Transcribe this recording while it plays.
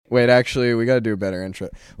Wait, actually, we got to do a better intro.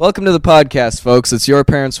 Welcome to the podcast, folks. It's Your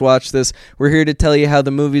Parents Watch This. We're here to tell you how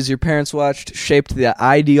the movies your parents watched shaped the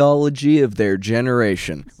ideology of their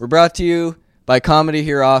generation. We're brought to you by Comedy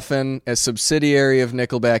Here Often, a subsidiary of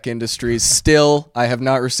Nickelback Industries. Still, I have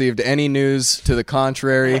not received any news to the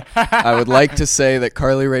contrary. I would like to say that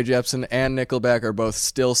Carly Rae Jepsen and Nickelback are both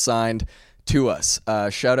still signed to us.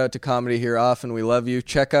 Shout out to Comedy Here Often. We love you.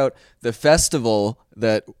 Check out the festival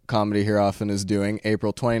that Comedy Here Often is doing,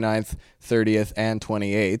 April 29th, 30th, and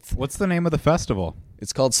 28th. What's the name of the festival?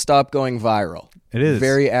 It's called Stop Going Viral. It is.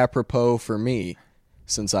 Very apropos for me,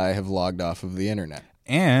 since I have logged off of the internet.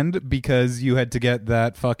 And because you had to get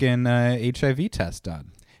that fucking HIV test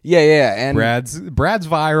done. Yeah. And Brad's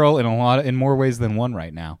viral in more ways than one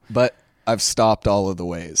right now. But I've stopped all of the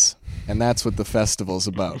ways. And that's what the festival's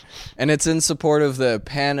about. And it's in support of the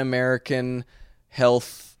Pan-American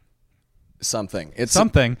Health something. It's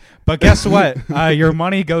something. But guess what? Your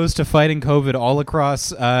money goes to fighting COVID all across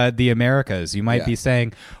the Americas. You might be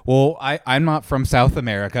saying, well, I'm not from South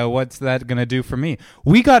America. What's that going to do for me?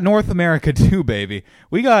 We got North America too, baby.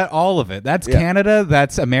 We got all of it. That's Canada.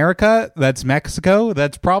 That's America. That's Mexico.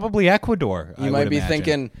 That's probably Ecuador. You might be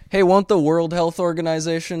thinking, hey, won't the World Health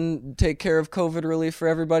Organization take care of COVID relief for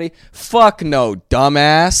everybody? Fuck no,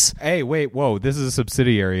 dumbass. Hey, wait, whoa. This is a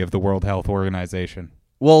subsidiary of the World Health Organization.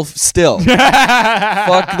 Well, still,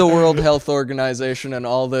 fuck the World Health Organization and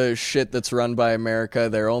all the shit that's run by America.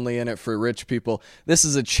 They're only in it for rich people. This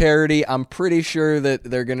is a charity. I'm pretty sure that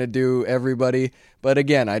they're going to do everybody. But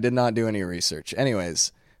again, I did not do any research.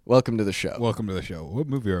 Anyways, welcome to the show. Welcome to the show. What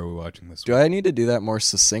movie are we watching this week? Do I need to do that more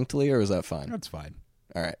succinctly, or is that fine? That's fine.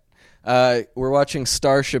 All right. We're watching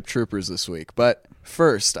Starship Troopers this week. But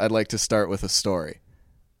first, I'd like to start with a story.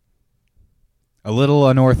 A little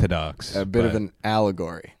unorthodox. A bit of an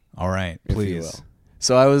allegory. All right, please.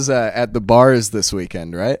 So I was at the bars this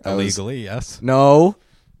weekend, right? Illegally, yes. No,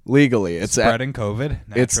 legally. It's spreading COVID,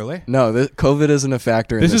 naturally. COVID isn't a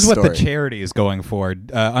factor in this is what story. the charity is going for,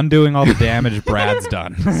 undoing all the damage Brad's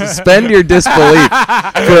done. Suspend your disbelief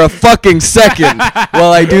for a fucking second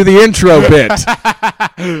while I do the intro bit.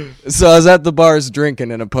 So I was at the bars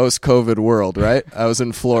drinking in a post-COVID world, right? I was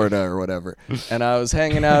in Florida or whatever. And I was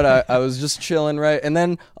hanging out. I was just chilling, right? And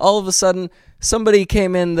then all of a sudden, somebody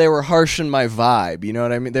came in. They were harshing my vibe. You know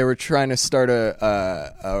what I mean? They were trying to start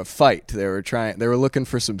a fight. They were looking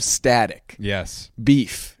for some static. Yes.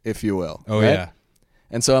 Beef, if you will. Oh, right? yeah.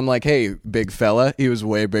 And so I'm like, hey, big fella. He was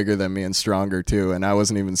way bigger than me and stronger, too. And I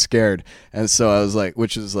wasn't even scared. And so I was like,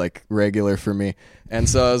 which is like regular for me. And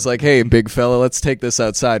so I was like, hey, big fella, let's take this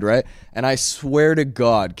outside, right? And I swear to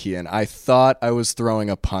God, Kian, I thought I was throwing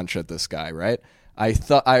a punch at this guy, right? I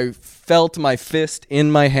felt my fist in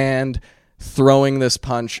my hand throwing this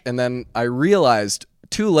punch. And then I realized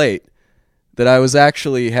too late that I was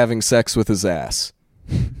actually having sex with his ass.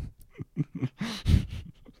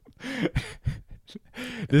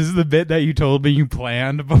 This is the bit that you told me you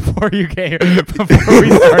planned before we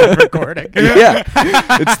started recording. Yeah,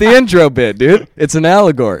 it's the intro bit, dude. It's an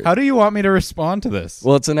allegory. How do you want me to respond to this?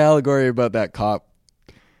 Well, it's an allegory about that cop.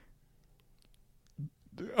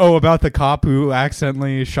 Oh, about the cop who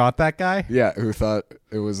accidentally shot that guy? Yeah, who thought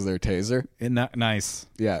it was their taser. Nice.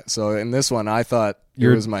 Yeah, so in this one, I thought it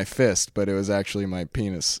was my fist, but it was actually my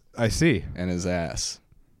penis. I see. And his ass.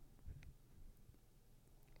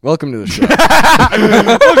 Welcome to the show.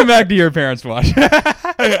 Welcome back to Your Parents Watch.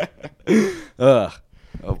 Ugh.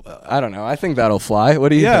 I don't know. I think that'll fly. What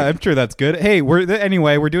do you think? Yeah, I'm sure that's good. Hey,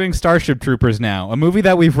 we're doing Starship Troopers now, a movie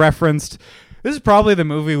that we've referenced. This is probably the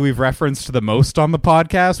movie we've referenced the most on the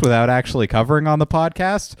podcast without actually covering on the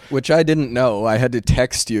podcast. Which I didn't know. I had to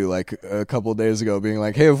text you like a couple days ago being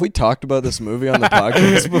like, hey, have we talked about this movie on the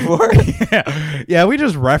podcast before? Yeah, we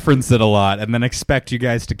just reference it a lot and then expect you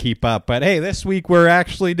guys to keep up. But hey, this week we're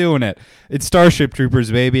actually doing it. It's Starship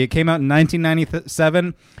Troopers, baby. It came out in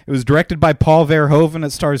 1997. It was directed by Paul Verhoeven.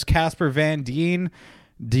 It stars Casper Van Dien,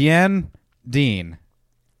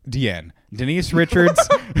 Denise Richards,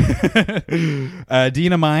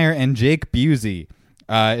 Dina Meyer, and Jake Busey.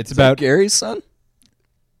 It's about Gary's son.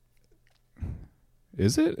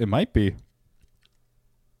 Is it? It might be.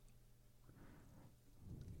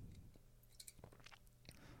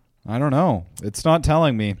 I don't know. It's not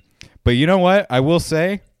telling me. But you know what? I will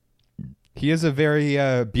say he has a very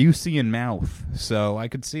Busey-ian mouth, so I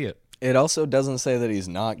could see it. It also doesn't say that he's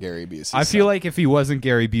not Gary Busey's I feel like if he wasn't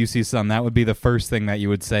Gary Busey's son, that would be the first thing that you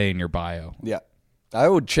would say in your bio. Yeah. I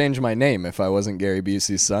would change my name if I wasn't Gary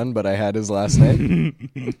Busey's son, but I had his last name.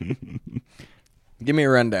 Give me a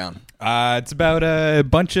rundown. It's about a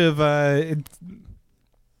bunch of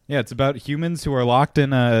Yeah, it's about humans who are locked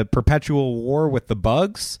in a perpetual war with the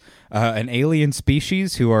bugs, an alien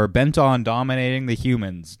species who are bent on dominating the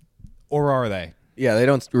humans. Or are they? Yeah, they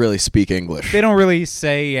don't really speak English. They don't really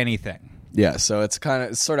say anything. Yeah, so it's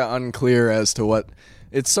sort of unclear as to what...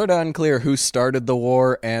 It's sort of unclear who started the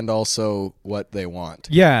war and also what they want.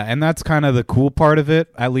 Yeah, and that's kind of the cool part of it,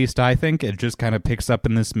 at least I think. It just kind of picks up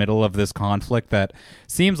in this middle of this conflict that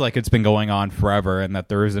seems like it's been going on forever and that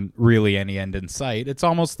there isn't really any end in sight. It's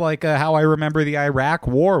almost like how I remember the Iraq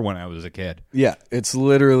War when I was a kid. Yeah, it's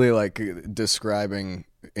literally like describing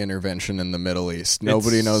intervention in the Middle East.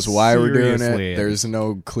 Nobody knows why we're doing it. There's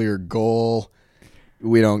no clear goal.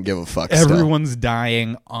 We don't give a fuck. Everyone's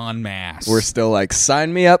dying en masse. We're still like,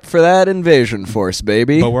 sign me up for that invasion force,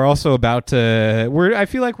 baby. But we're also about to. I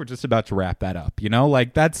feel like we're just about to wrap that up. You know,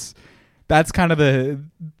 like that's kind of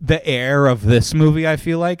the air of this movie. I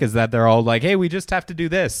feel like is that they're all like, hey, we just have to do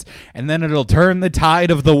this, and then it'll turn the tide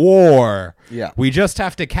of the war. Yeah, we just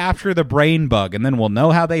have to capture the brain bug, and then we'll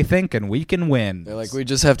know how they think, and we can win. They're like, we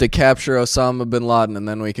just have to capture Osama bin Laden, and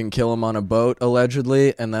then we can kill him on a boat,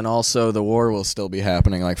 allegedly, and then also the war will still be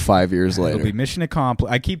happening like 5 years later. It'll be mission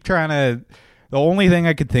accomplished. I keep trying to. The only thing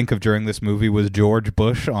I could think of during this movie was George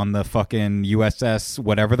Bush on the fucking USS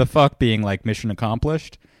whatever the fuck being like mission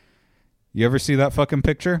accomplished. You ever see that fucking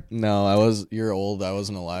picture? No, you're old. I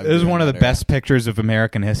wasn't alive. It was one of the best pictures of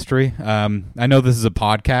American history. I know this is a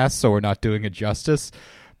podcast, so we're not doing it justice,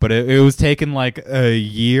 but it was taken like a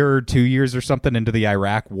year or 2 years or something into the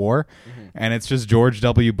Iraq War, and it's just George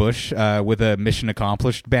W. Bush with a mission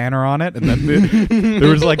accomplished banner on it, and then there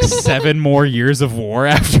was like 7 more years of war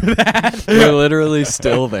after that. We're literally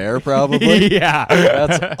still there, probably. Yeah.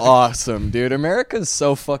 That's awesome, dude. America's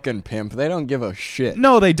so fucking pimp. They don't give a shit.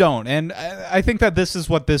 No, they don't, and I think that this is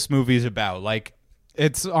what this movie's about. Like,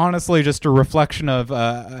 it's honestly just a reflection of,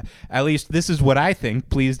 at least this is what I think.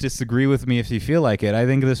 Please disagree with me if you feel like it. I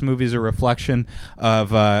think this movie is a reflection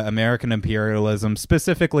of American imperialism,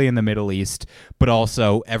 specifically in the Middle East, but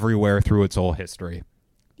also everywhere through its whole history.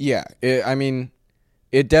 Yeah,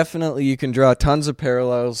 it definitely, you can draw tons of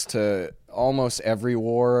parallels to almost every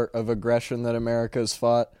war of aggression that America's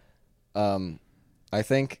fought. I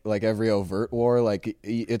think, like every overt war, like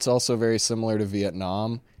it's also very similar to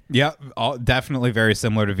Vietnam. Yeah, definitely very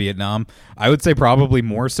similar to Vietnam. I would say probably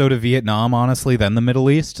more so to Vietnam, honestly, than the Middle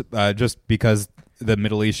East, just because the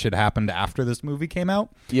Middle East shit happened after this movie came out.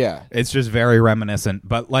 Yeah. It's just very reminiscent.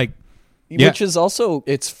 But, like... Which is also...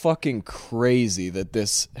 It's fucking crazy that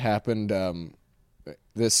this happened...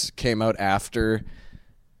 this came out after...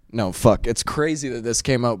 No, fuck. It's crazy that this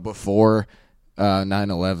came out before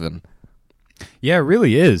 9/11. Yeah, it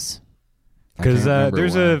really is. Because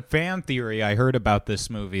there's a fan theory I heard about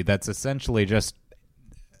this movie that's essentially just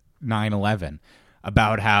 9/11,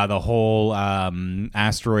 about how the whole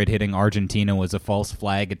asteroid hitting Argentina was a false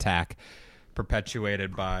flag attack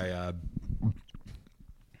perpetuated by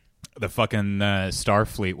the fucking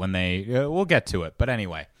Starfleet when they... we'll get to it. But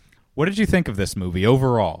anyway, what did you think of this movie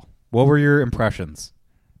overall? What were your impressions?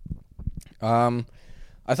 I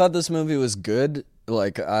thought this movie was good.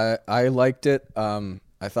 Like, I liked it. I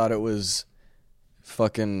thought it was...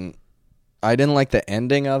 fucking I didn't like the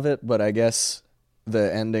ending of it, but I guess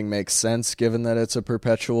the ending makes sense given that it's a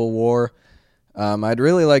perpetual war. I'd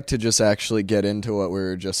really like to just actually get into what we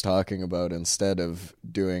were just talking about instead of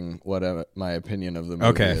doing what my opinion of the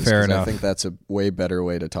movie is. Fair enough. I think that's a way better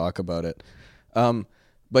way to talk about it.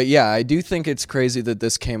 But yeah, I do think it's crazy that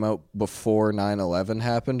this came out before 9/11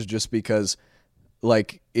 happened, just because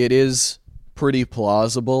like it is pretty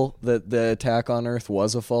plausible that the attack on Earth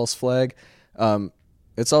was a false flag.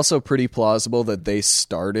 It's also pretty plausible that they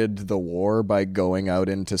started the war by going out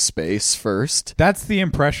into space first. That's the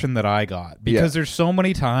impression that I got, because there's so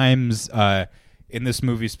many times in this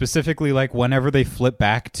movie, specifically like whenever they flip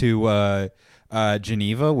back to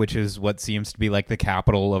Geneva, which is what seems to be like the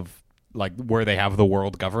capital of like where they have the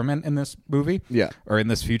world government in this movie, or in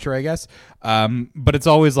this future, I guess. But it's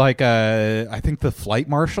always like I think the flight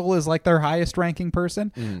marshal is like their highest ranking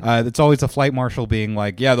person. It's always a flight marshal being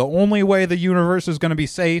like, yeah, the only way the universe is going to be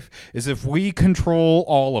safe is if we control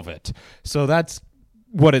all of it. So that's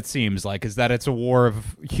what it seems like, is that it's a war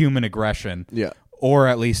of human aggression. Yeah. Or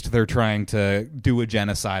at least they're trying to do a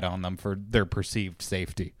genocide on them for their perceived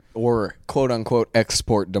safety. Or quote-unquote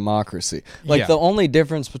export democracy. Like, the only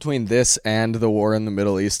difference between this and the war in the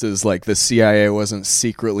Middle East is, like, the CIA wasn't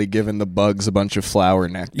secretly giving the bugs a bunch of flower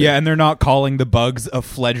nectar. Yeah, and they're not calling the bugs a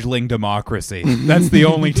fledgling democracy. That's the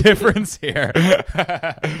only difference here.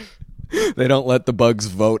 They don't let the bugs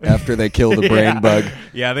vote after they kill the brain bug.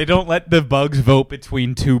 Yeah, they don't let the bugs vote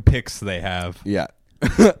between two picks they have. Yeah.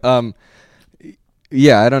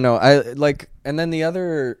 Yeah, I don't know. I like, and then the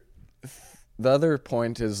other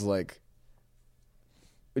point is like,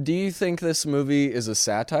 do you think this movie is a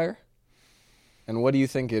satire? And what do you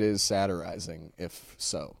think it is satirizing, if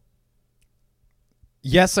so?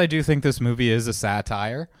 Yes, I do think this movie is a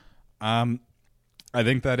satire. I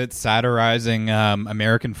think that it's satirizing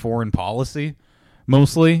American foreign policy,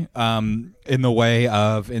 mostly, in the way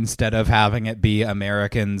of, instead of having it be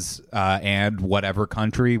Americans and whatever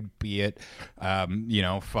country, be it,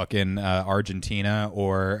 fucking Argentina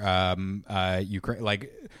or Ukraine,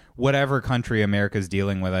 like whatever country America's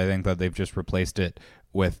dealing with, I think that they've just replaced it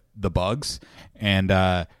with the bugs.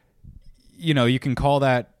 And, you can call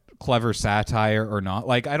that clever satire or not.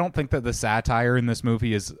 Like, I don't think that the satire in this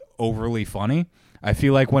movie is overly funny. I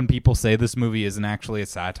feel like when people say this movie isn't actually a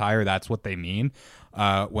satire, that's what they mean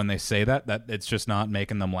when they say that it's just not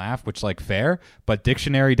making them laugh, which, like, fair. But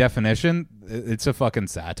dictionary definition, it's a fucking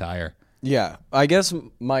satire. Yeah, I guess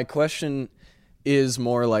my question is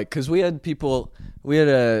more like, because we had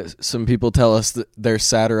some people tell us that they're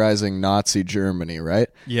satirizing Nazi Germany, right?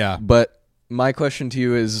 Yeah. But my question to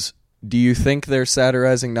you is, do you think they're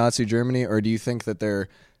satirizing Nazi Germany, or do you think that they're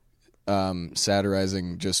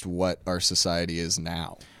satirizing just what our society is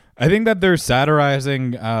now? I think that they're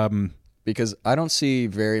satirizing... because I don't see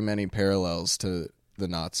very many parallels to the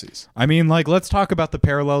Nazis. I mean, like, let's talk about the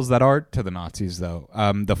parallels that are to the Nazis, though.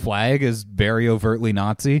 The flag is very overtly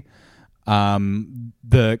Nazi.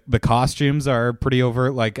 The costumes are pretty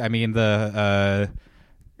overt. Like, I mean, the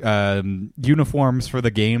uniforms for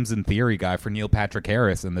the Games in Theory guy, for Neil Patrick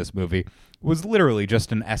Harris in this movie, was literally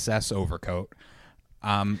just an SS overcoat.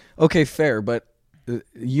 Okay, fair, but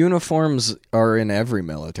uniforms are in every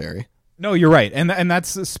military. No, you're right, and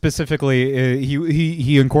that's specifically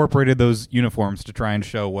he incorporated those uniforms to try and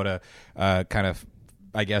show what a kind of,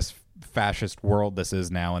 I guess, fascist world this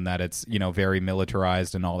is now, and that it's very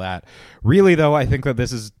militarized and all that. Really, though, I think that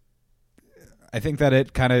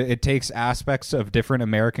it takes aspects of different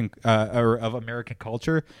American or of American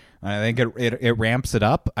culture, and I think it ramps it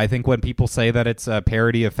up. I think when people say that it's a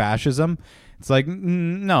parody of fascism, it's like,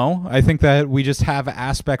 no, I think that we just have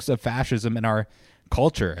aspects of fascism in our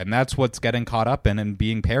culture, and that's what's getting caught up in and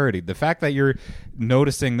being parodied. The fact that you're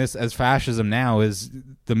noticing this as fascism now is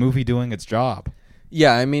the movie doing its job.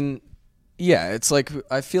 Yeah, I mean, yeah, it's like,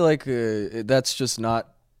 I feel like that's just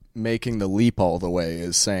not making the leap all the way,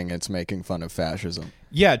 is saying it's making fun of fascism.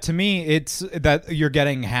 Yeah, to me, it's that you're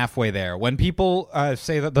getting halfway there. When people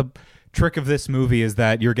say that the trick of this movie is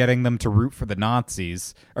that you're getting them to root for the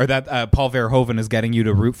Nazis, or that Paul Verhoeven is getting you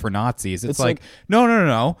to root for Nazis, it's like,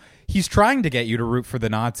 no. He's trying to get you to root for the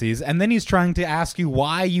Nazis, and then he's trying to ask you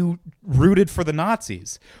why you rooted for the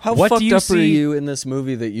Nazis. How fucked up are you in this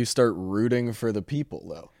movie that you start rooting for the people,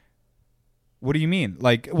 though? What do you mean?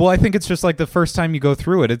 Like, well, I think it's just like the first time you go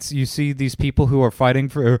through it, you see these people who are fighting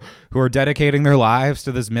who are dedicating their lives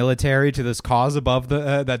to this military, to this cause above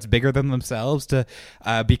that's bigger than themselves, to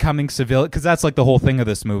becoming civil. Because that's like the whole thing of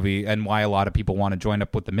this movie, and why a lot of people want to join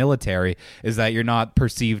up with the military, is that you're not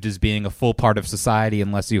perceived as being a full part of society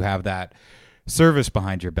unless you have that service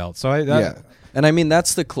behind your belt. So yeah, and I mean,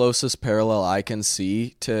 that's the closest parallel I can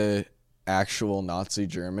see to actual Nazi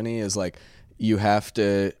Germany, is like, you have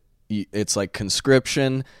to. It's like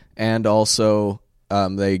conscription, and also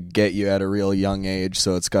they get you at a real young age,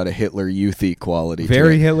 so it's got a Hitler Youthy quality.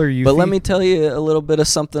 Very Hitler Youthy. But let me tell you a little bit of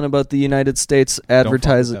something about the United States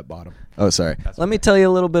advertising. Don't fall at that bottom. Oh, sorry. Let me tell you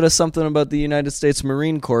a little bit of something about the United States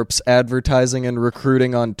Marine Corps advertising and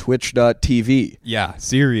recruiting on Twitch.tv. Yeah,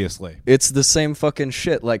 seriously. It's the same fucking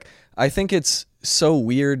shit. Like, I think it's so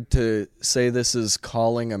weird to say this is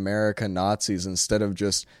calling America Nazis instead of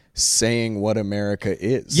just saying what America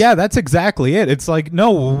is. Yeah, that's exactly it. It's like,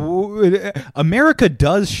 no, America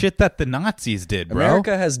does shit that the Nazis did, bro.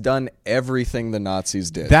 America has done everything the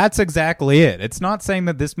Nazis did. That's exactly it. It's not saying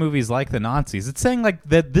that this movie is like the Nazis. It's saying like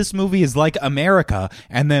that this movie is like America,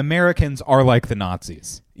 and the Americans are like the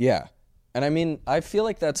Nazis. Yeah. And I mean, I feel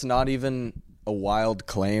like that's not even a wild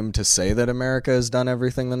claim to say that America has done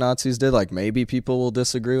everything the Nazis did. Like, maybe people will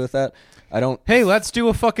disagree with that. I don't. Hey, let's do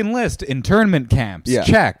a fucking list. Internment camps. Yeah.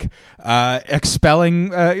 Check.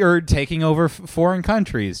 Expelling or taking over foreign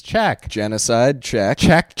countries. Check. Genocide. Check.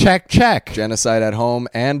 Check. Genocide at home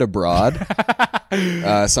and abroad.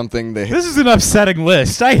 Something they. This is an upsetting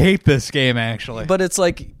list. I hate this game, actually. But it's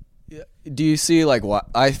like, do you see, like, what?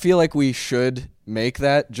 I feel like we should make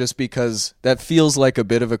that, just because that feels like a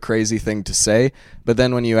bit of a crazy thing to say, but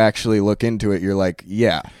then when you actually look into it, you're like,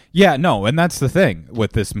 yeah, no, and that's the thing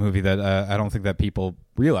with this movie that I don't think that people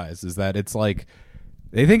realize, is that it's like,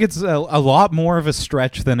 They think it's a lot more of a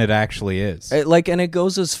stretch than it actually is. And it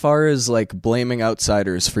goes as far as like blaming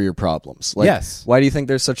outsiders for your problems. Like, yes. Why do you think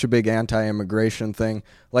there's such a big anti-immigration thing?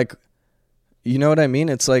 Like, you know what I mean?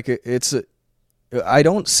 It's like I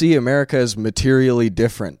don't see America as materially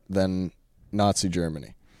different than Nazi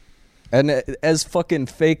Germany. And as fucking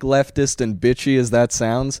fake leftist and bitchy as that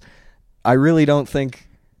sounds, I really don't think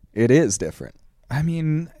it is different. I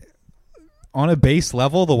mean, on a base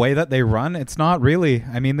level, the way that they run, it's not really.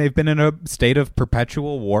 I mean, they've been in a state of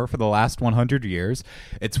perpetual war for the last 100 years.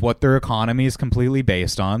 It's what their economy is completely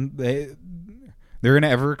based on. They're an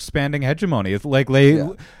ever-expanding hegemony. It's like they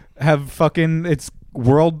have fucking... It's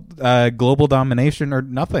world global domination or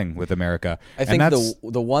nothing with America. I think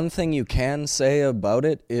the one thing you can say about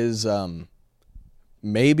it is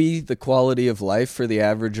maybe the quality of life for the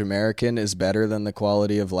average American is better than the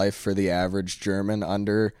quality of life for the average German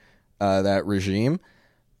under that regime.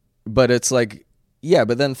 But it's like, yeah,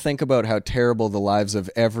 but then think about how terrible the lives of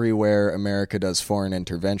everywhere America does foreign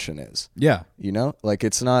intervention is. Yeah. You know? Like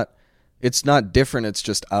it's not different, it's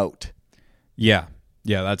just out. Yeah.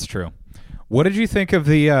 Yeah, that's true. What did you think of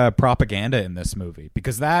the propaganda in this movie?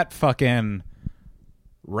 Because that fucking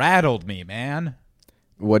rattled me, man.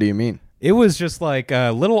 What do you mean? It was just like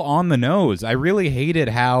a little on the nose. I really hated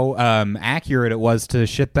how accurate it was to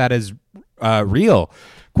shit that is real,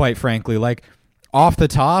 quite frankly. Like, off the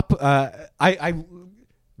top, I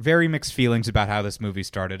very mixed feelings about how this movie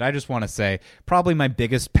started. I just want to say probably my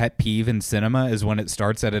biggest pet peeve in cinema is when it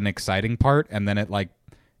starts at an exciting part and then it, like,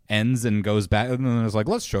 ends and goes back, and then it's like,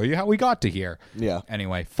 let's show you how we got to here. Yeah.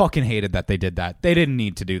 Anyway, fucking hated that they did that. They didn't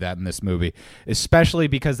need to do that in this movie, especially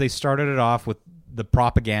because they started it off with the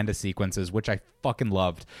propaganda sequences, which I fucking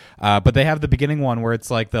loved. But they have the beginning one where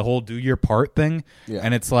it's like the whole do your part thing,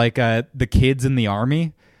 and it's like the kids in the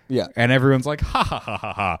army. Yeah. And everyone's like, ha, ha, ha,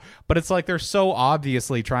 ha, ha. But it's like they're so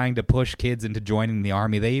obviously trying to push kids into joining the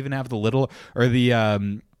army. They even have the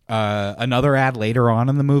another ad later on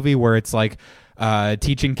in the movie where it's like,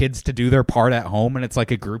 teaching kids to do their part at home, and it's like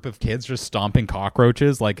a group of kids just stomping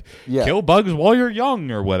cockroaches, like kill bugs while you're young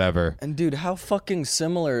or whatever. And dude, how fucking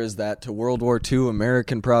similar is that to World War II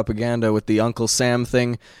American propaganda with the Uncle Sam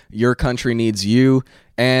thing, your country needs you,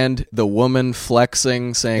 and the woman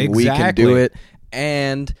flexing saying we can do it,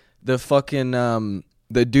 and the fucking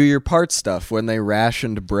the do your part stuff when they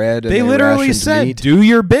rationed bread and they literally said meat. Do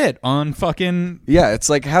your bit on fucking... Yeah, it's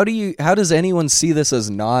like how does anyone see this as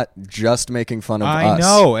not just making fun of us? I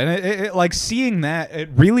know, and it like seeing that, it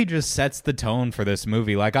really just sets the tone for this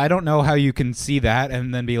movie. Like, I don't know how you can see that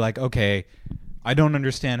and then be like, okay, I don't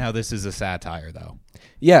understand how this is a satire though.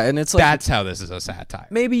 Yeah, and it's like that's how this is a satire.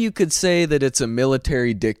 Maybe you could say that it's a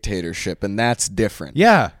military dictatorship and that's different.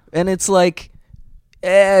 Yeah. And it's like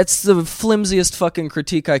it's the flimsiest fucking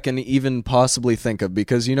critique I can even possibly think of,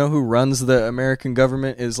 because you know who runs the American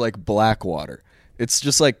government is like Blackwater. It's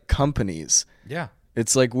just like companies. Yeah.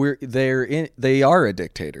 It's like they are a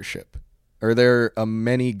dictatorship, or they're a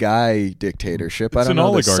many guy dictatorship. I don't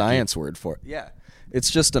know the science word for it. Yeah. It's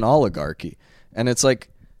just an oligarchy. And it's like,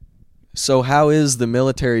 so how is the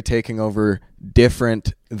military taking over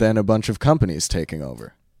different than a bunch of companies taking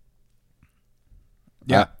over?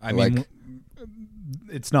 Yeah. I mean,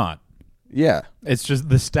 it's not. Yeah. It's just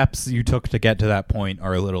the steps you took to get to that point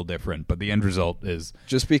are a little different, but the end result is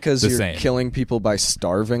just because you're same. Killing people by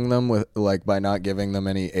starving them with, like, by not giving them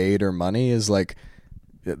any aid or money is like,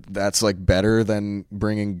 that's like better than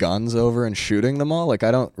bringing guns over and shooting them all. Like,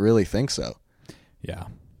 I don't really think so. Yeah.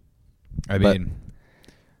 I mean,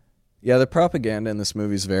 yeah, the propaganda in this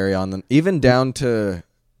movie is very on the, even down to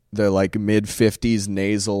the like mid 50s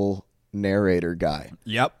nasal narrator guy.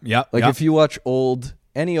 Yep. Like if you watch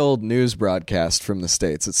any old news broadcast from the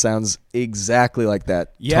States, it sounds exactly like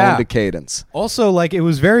that. Yeah. Tone to cadence. Also, like, it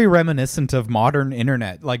was very reminiscent of modern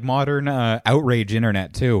internet, like modern outrage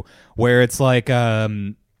internet too, where it's like, I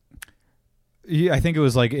think it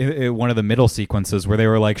was like one of the middle sequences where they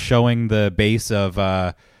were like showing the base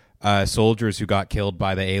of soldiers who got killed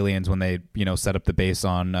by the aliens when they, set up the base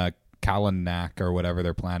on Kalanak or whatever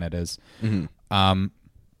their planet is. Mm-hmm.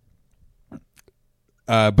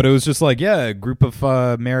 But it was just like, yeah, a group of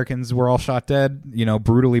Americans were all shot dead,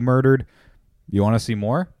 brutally murdered. You want to see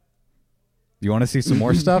more? You want to see some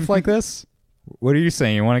more stuff like this? What are you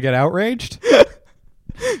saying? You want to get outraged?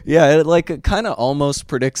 Yeah, it kind of almost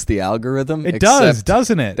predicts the algorithm. It does,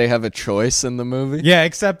 doesn't it? They have a choice in the movie. Yeah,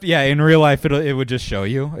 except, in real life, it would just show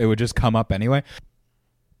you. It would just come up anyway.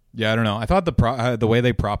 Yeah, I don't know. I thought the way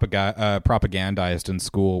they propagandized in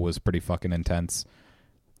school was pretty fucking intense.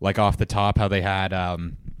 Like, off the top, how they had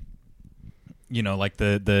like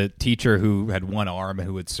the teacher who had one arm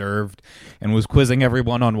who had served and was quizzing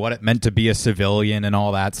everyone on what it meant to be a civilian and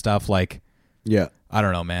all that stuff. Like, yeah, I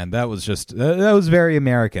don't know, man. That was just that was very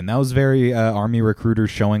American. That was very Army recruiters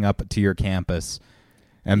showing up to your campus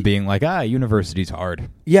and being like, university's hard.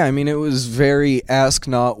 Yeah, I mean, it was very ask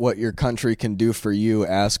not what your country can do for you,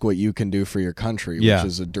 ask what you can do for your country, which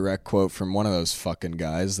is a direct quote from one of those fucking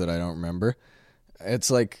guys that I don't remember.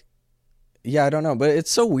 It's like, yeah, I don't know, but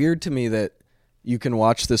it's so weird to me that you can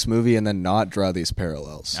watch this movie and then not draw these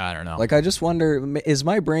parallels. I don't know. Like, I just wonder, is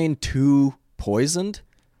my brain too poisoned?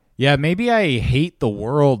 Yeah, maybe I hate the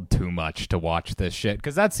world too much to watch this shit,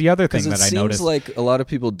 because that's the other thing that I noticed. It seems like a lot of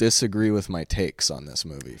people disagree with my takes on this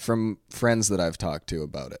movie, from friends that I've talked to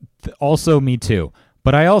about it. Also, me too.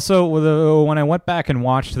 But I also, when I went back and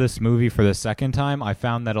watched this movie for the second time, I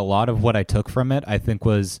found that a lot of what I took from it, I think,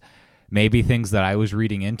 was maybe things that I was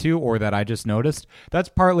reading into or that I just noticed. That's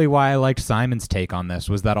partly why I liked Simon's take on this,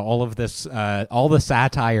 was that all of this, all the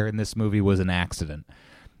satire in this movie was an accident.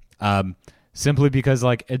 Simply because,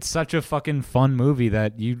 like, it's such a fucking fun movie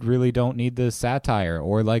that you really don't need the satire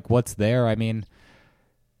or, like, what's there. I mean,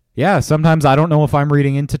 yeah, sometimes I don't know if I'm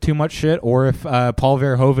reading into too much shit or if Paul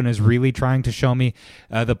Verhoeven is really trying to show me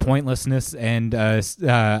the pointlessness and,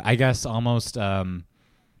 I guess, almost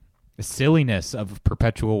silliness of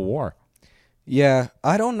perpetual war. Yeah,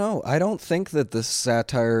 I don't know. I don't think that the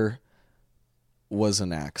satire was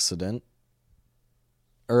an accident.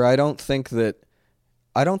 Or I don't think that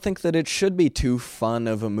it should be too fun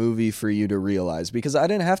of a movie for you to realize, because I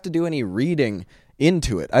didn't have to do any reading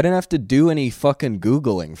into it. I didn't have to do any fucking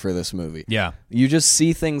Googling for this movie. Yeah. You just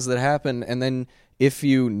see things that happen, and then if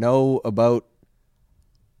you know about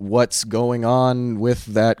what's going on with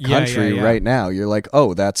that country right now, you're like,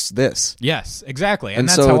 oh, that's this. Yes, exactly. And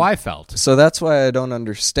that's how I felt. So that's why I don't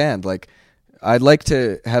understand. Like, I'd like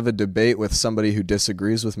to have a debate with somebody who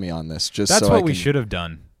disagrees with me on this. That's what we should have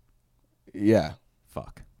done. Yeah.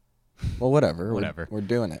 Fuck. Well, whatever. We're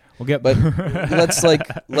doing it. We'll get. But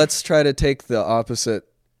let's try to take the opposite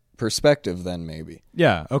perspective then, maybe.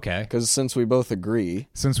 Yeah. Okay. Because since we both agree,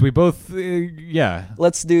 let's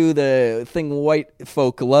do the thing white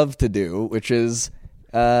folk love to do, which is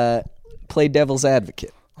play devil's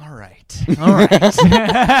advocate. All right.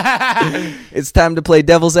 It's time to play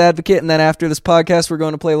devil's advocate, and then after this podcast, we're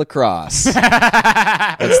going to play lacrosse.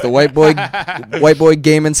 That's the white boy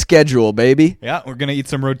gaming schedule, baby. Yeah, we're gonna eat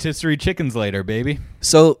some rotisserie chickens later, baby.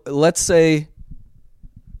 So So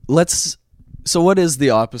what is the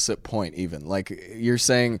opposite point even? Like, you're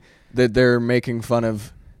saying that they're making fun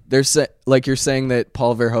of. You're saying that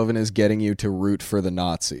Paul Verhoeven is getting you to root for the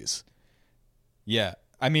Nazis. Yeah,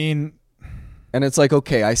 I mean. And it's like,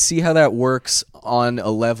 okay, I see how that works on a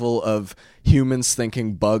level of humans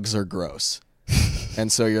thinking bugs are gross. And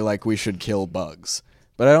so you're like, we should kill bugs.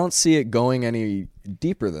 But I don't see it going any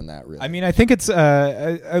deeper than that, really. I mean, I think it's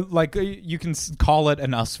like you can call it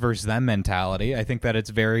an us versus them mentality. I think that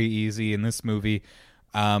it's very easy in this movie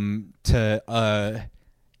to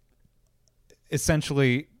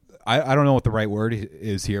essentially... I don't know what the right word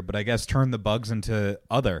is here, but I guess turn the bugs into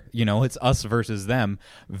other. It's us versus them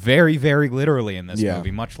very, very literally in this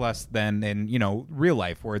movie, much less than in, real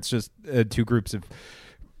life where it's just two groups of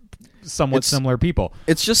somewhat similar people.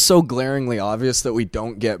 It's just so glaringly obvious that we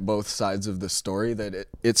don't get both sides of the story that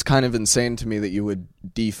it's kind of insane to me that you would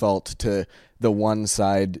default to the one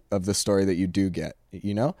side of the story that you do get,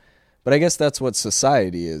 But I guess that's what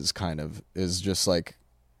society is just like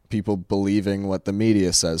people believing what the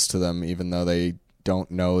media says to them, even though they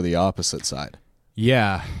don't know the opposite side.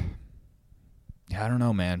 Yeah, I don't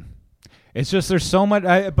know, man. It's just there's so much,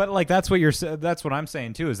 but like that's what I'm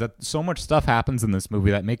saying too, is that so much stuff happens in this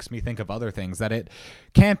movie that makes me think of other things, that it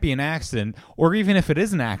can't be an accident, or even if it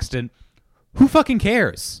is an accident, who fucking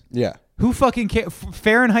cares? Yeah. Who fucking cares?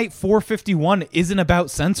 Fahrenheit 451 isn't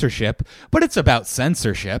about censorship, but it's about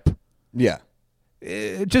censorship. Yeah.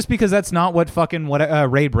 Just because that's not what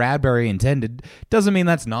Ray Bradbury intended doesn't mean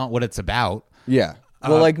that's not what it's about. Yeah.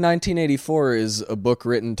 Well, 1984 is a book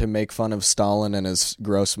written to make fun of Stalin and his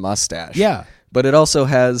gross mustache. Yeah. But it also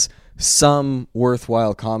has some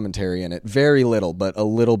worthwhile commentary in it. Very little, but a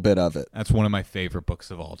little bit of it. That's one of my favorite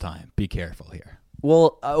books of all time. Be careful here.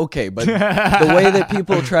 Well, okay, but the way that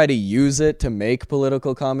people try to use it to make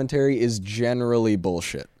political commentary is generally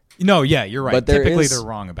bullshit. No, yeah, you're right. But typically they're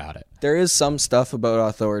wrong about it. There is some stuff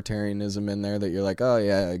about authoritarianism in there that you're like, oh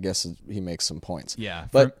yeah, I guess he makes some points. Yeah.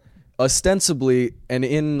 But ostensibly, and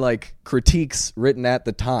in like critiques written at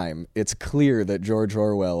the time, it's clear that George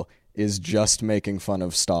Orwell is just making fun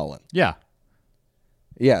of Stalin. Yeah.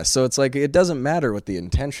 Yeah, so it's like, it doesn't matter what the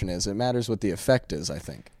intention is. It matters what the effect is, I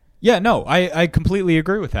think. Yeah, no, I completely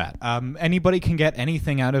agree with that. Anybody can get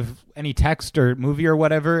anything out of any text or movie or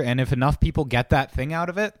whatever, and if enough people get that thing out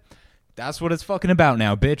of it, that's what it's fucking about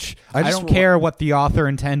now, bitch. I don't care what the author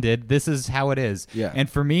intended. This is how it is. Yeah. And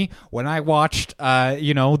for me, when I watched,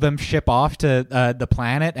 them ship off to the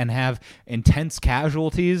planet and have intense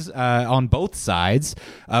casualties on both sides,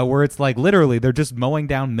 where it's like literally they're just mowing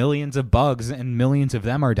down millions of bugs and millions of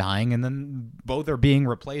them are dying, and then both are being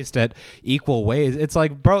replaced at equal ways. It's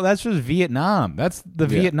like, bro, that's just Vietnam. That's the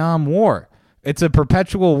Vietnam War. It's a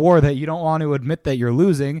perpetual war that you don't want to admit that you're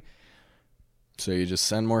losing. So you just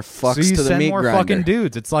send more fucks to the meat grinder. So you send more fucking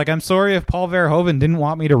dudes. It's like, I'm sorry if Paul Verhoeven didn't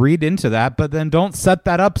want me to read into that, but then don't set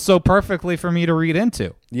that up so perfectly for me to read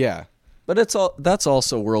into. Yeah. But that's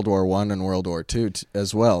also World War I and World War II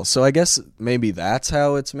as well. So I guess maybe that's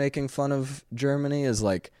how it's making fun of Germany, is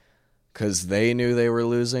like, because they knew they were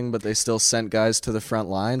losing, but they still sent guys to the front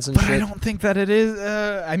lines and shit. But I don't think that it is.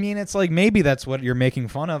 I mean, it's like maybe that's what you're making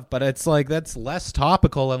fun of, but it's like that's less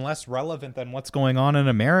topical and less relevant than what's going on in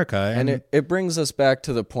America. And it brings us back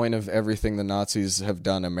to the point of everything the Nazis have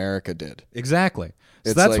done, America did. Exactly.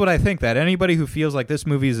 So that's what I think, that anybody who feels like this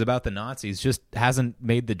movie is about the Nazis just hasn't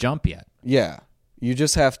made the jump yet. Yeah. You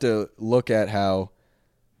just have to look at how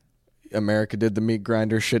America did the meat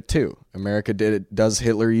grinder shit too. America does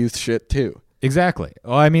Hitler Youth shit too. Exactly.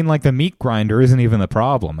 Well, I mean, like, the meat grinder isn't even the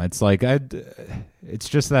problem. It's like it's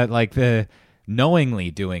just that, like, the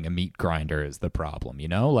knowingly doing a meat grinder is the problem. You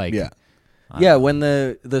know, like when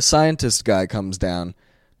the scientist guy comes down,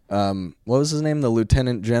 what was his name? The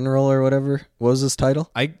lieutenant general or whatever. What was his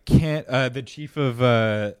title? I can't. The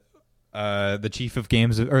chief of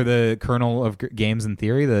games, or the colonel of games and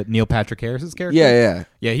theory, the Neil Patrick Harris's character.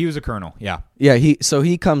 Yeah. He was a colonel. Yeah.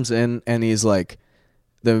 He comes in and he's like,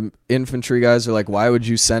 the infantry guys are like, why would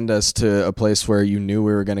you send us to a place where you knew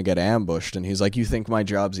we were going to get ambushed? And he's like, you think my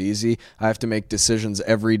job's easy? I have to make decisions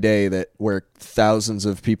every day where thousands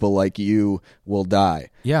of people like you will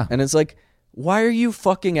die. Yeah. And it's like, why are you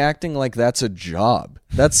fucking acting like that's a job?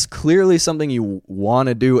 That's clearly something you want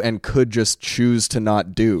to do and could just choose to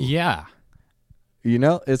not do. Yeah. You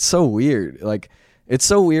know, it's so weird. Like, it's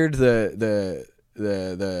so weird the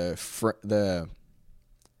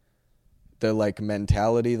like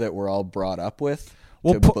mentality that we're all brought up with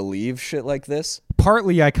to believe shit like this.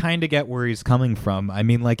 Partly, I kind of get where he's coming from. I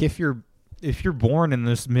mean, like, if you're born in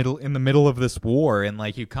the middle of this war and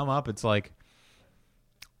like you come up, it's like,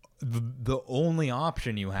 the only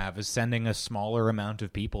option you have is sending a smaller amount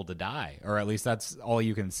of people to die, or at least that's all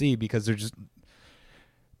you can see, because they're just,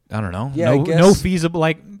 I don't know, no feasible,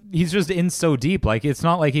 like, he's just in so deep, like, it's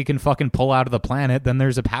not like he can fucking pull out of the planet, then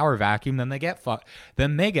there's a power vacuum, then they get fucked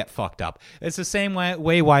up. It's the same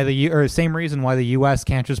same reason why the US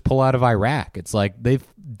can't just pull out of Iraq. It's like they've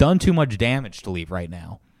done too much damage to leave right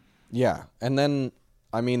now. Yeah, and then,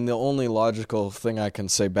 I mean, the only logical thing I can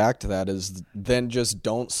say back to that is then just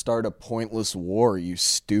don't start a pointless war, you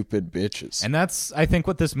stupid bitches. And that's, I think,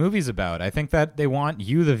 what this movie's about. I think that they want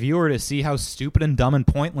you, the viewer, to see how stupid and dumb and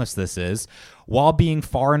pointless this is, while being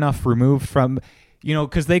far enough removed from, you know,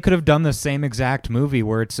 because they could have done the same exact movie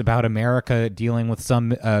where it's about America dealing with some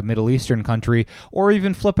Middle Eastern country, or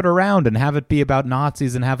even flip it around and have it be about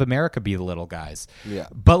Nazis and have America be the little guys. Yeah.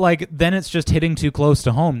 But, like, then it's just hitting too close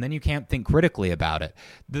to home. Then you can't think critically about it.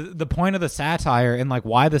 The point of the satire, and, like,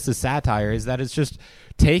 why this is satire, is that it's just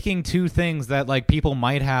taking two things that, like, people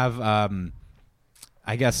might have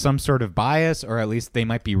I guess, some sort of bias, or at least they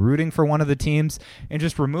might be rooting for one of the teams, and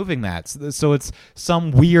just removing that. So it's some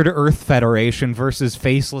weird Earth Federation versus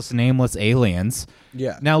faceless, nameless aliens.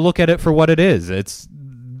 Yeah. Now look at it for what it is. It's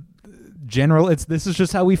general. This is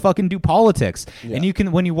just how we fucking do politics. Yeah. And you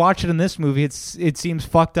can, when you watch it in this movie, it seems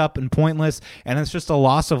fucked up and pointless, and it's just a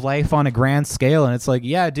loss of life on a grand scale. And it's like,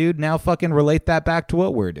 yeah, dude, now fucking relate that back to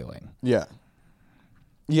what we're doing. Yeah.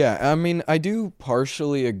 Yeah. I mean, I do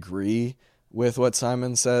partially agree with what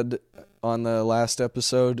Simon said on the last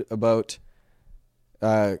episode about,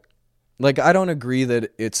 like, I don't agree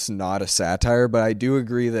that it's not a satire, but I do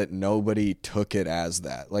agree that nobody took it as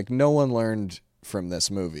that. Like, no one learned from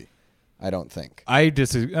this movie, I don't think.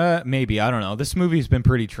 Maybe, I don't know. This movie's been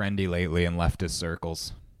pretty trendy lately in leftist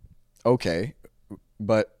circles. Okay,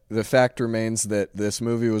 but the fact remains that this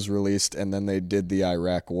movie was released and then they did the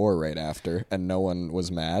Iraq War right after, and no one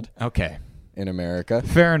was mad. Okay. In America.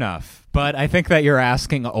 Fair enough. But I think that you're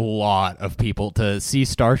asking a lot of people to see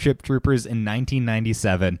Starship Troopers in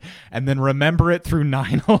 1997 and then remember it through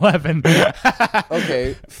 9/11.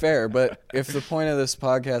 Okay, fair. But if the point of this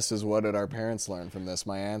podcast is what did our parents learn from this,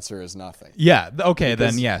 my answer is nothing. Yeah, okay,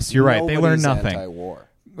 because then yes, you're right. They learned nothing. Anti-war.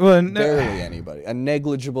 Well, barely anybody. A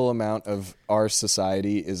negligible amount of our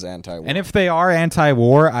society is anti-war. And if they are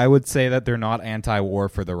anti-war, I would say that they're not anti-war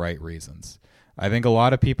for the right reasons. I think a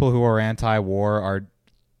lot of people who are anti-war are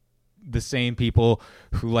the same people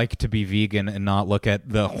who like to be vegan and not look at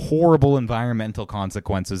the horrible environmental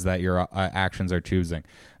consequences that your actions are choosing.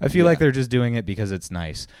 I feel like they're just doing it because it's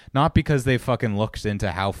nice, not because they fucking looked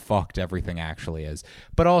into how fucked everything actually is.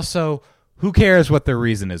 But also, who cares what their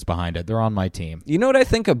reason is behind it? They're on my team. You know what I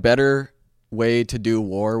think a better way to do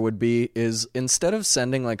war would be is instead of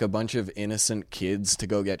sending like a bunch of innocent kids to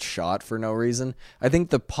go get shot for no reason, I think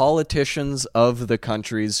the politicians of the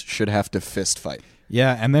countries should have to fist fight.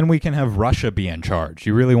 Yeah, and then we can have Russia be in charge.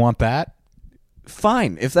 You really want that?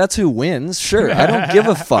 Fine. If that's who wins, sure. I don't give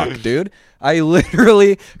a fuck, dude. I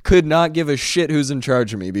literally could not give a shit who's in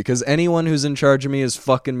charge of me because anyone who's in charge of me is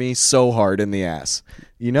fucking me so hard in the ass.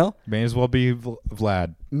 You know? May as well be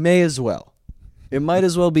Vlad. May as well. It might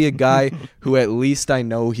as well be a guy who at least I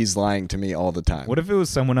know he's lying to me all the time. What if it was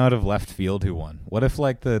someone out of left field who won? What if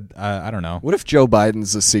like I don't know. What if Joe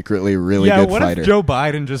Biden's a secretly really good fighter? Yeah, what if Joe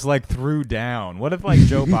Biden just like threw down? What if like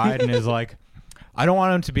Joe Biden is like, I don't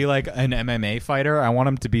want him to be like an MMA fighter. I want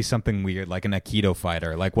him to be something weird, like an Aikido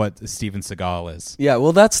fighter, like what Steven Seagal is. Yeah,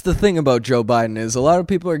 well, that's the thing about Joe Biden is a lot of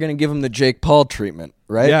people are going to give him the Jake Paul treatment,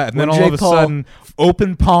 right? Yeah, and then all of a sudden,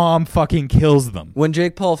 open palm fucking kills them. When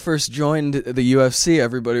Jake Paul first joined the UFC,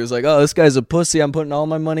 everybody was like, oh, this guy's a pussy. I'm putting all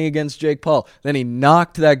my money against Jake Paul. Then he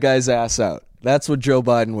knocked that guy's ass out. That's what Joe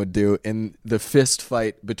Biden would do in the fist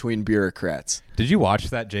fight between bureaucrats. Did you watch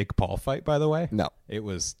that Jake Paul fight, by the way? No. It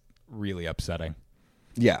was really upsetting.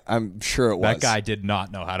 Yeah, I'm sure it was. That guy did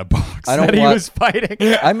not know how to box. He was fighting.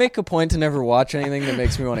 I make a point to never watch anything that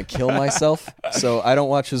makes me want to kill myself, so I don't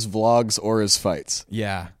watch his vlogs or his fights.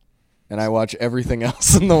 Yeah. And I watch everything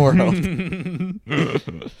else in the world.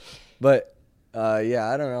 But, yeah,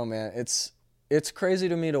 I don't know, man. It's crazy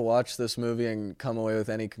to me to watch this movie and come away with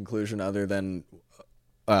any conclusion other than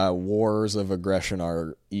wars of aggression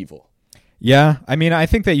are evil. Yeah, I mean, I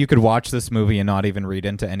think that you could watch this movie and not even read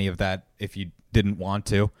into any of that if you didn't want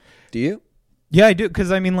to. Do you? Yeah, I do,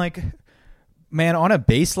 because I mean, like, man, on a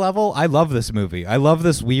base level, I love this movie. I love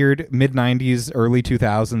this weird mid-90s, early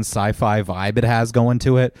 2000s sci-fi vibe it has going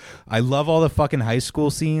to it. I love all the fucking high school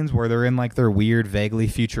scenes where they're in, like, their weird, vaguely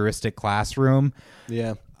futuristic classroom.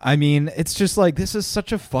 Yeah. I mean, it's just like, this is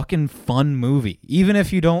such a fucking fun movie. Even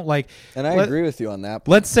if you don't like... And I agree with you on that point.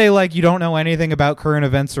 Let's say like you don't know anything about current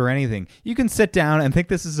events or anything. You can sit down and think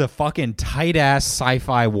this is a fucking tight-ass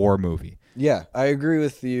sci-fi war movie. Yeah, I agree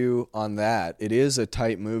with you on that. It is a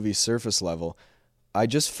tight movie surface level. I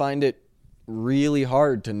just find it really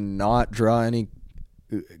hard to not draw any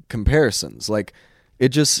comparisons. Like,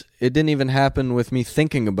 it didn't even happen with me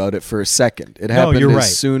thinking about it for a second. It happened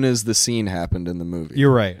as soon as the scene happened in the movie.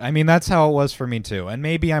 You're right. I mean, that's how it was for me too. And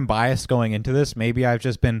maybe I'm biased going into this. Maybe I've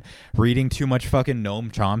just been reading too much fucking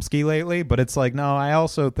Noam Chomsky lately. But it's like, no, I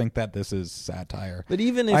also think that this is satire. But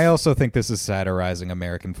even if I also think this is satirizing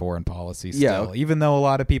American foreign policy still. Yeah. Even though a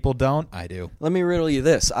lot of people don't, I do. Let me riddle you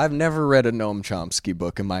this. I've never read a Noam Chomsky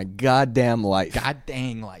book in my goddamn life. God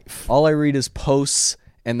dang life. All I read is posts.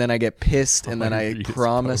 And then I get pissed, and then I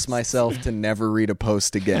promise myself to never read a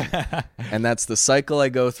post again. And that's the cycle I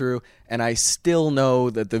go through. And I still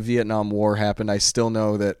know that the Vietnam War happened. I still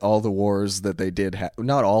know that all the wars that they did,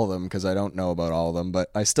 not all of them, because I don't know about all of them,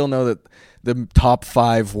 but I still know that the top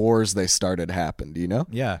 5 wars they started happened, you know?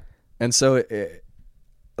 Yeah. And so,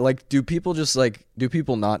 do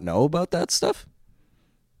people not know about that stuff?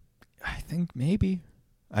 I think maybe.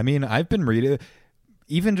 I mean, I've been reading...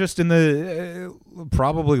 Even just in the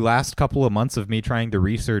probably last couple of months of me trying to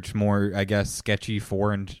research more, I guess, sketchy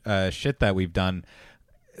foreign shit that we've done,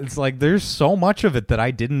 it's like there's so much of it that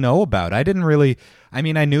I didn't know about. I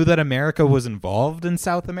knew that America was involved in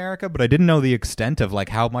South America, but I didn't know the extent of like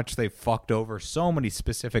how much they fucked over so many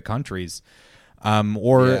specific countries. I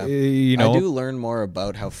do learn more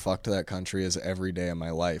about how fucked that country is every day of my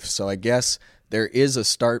life. So I guess there is a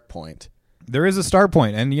start point. There is a start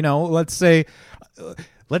point. And, let's say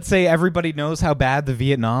everybody knows how bad the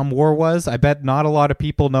Vietnam War was. I bet not a lot of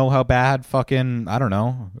people know how bad fucking, I don't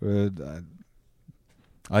know,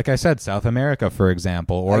 like I said, South America, for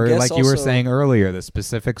example. Or like you were saying earlier, the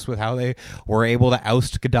specifics with how they were able to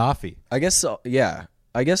oust Gaddafi. I guess so, yeah.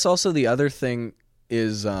 I guess also the other thing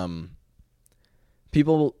is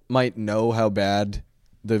people might know how bad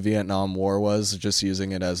the Vietnam War was, just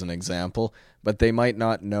using it as an example, but they might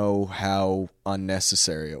not know how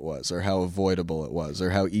unnecessary it was or how avoidable it was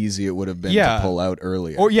or how easy it would have been to pull out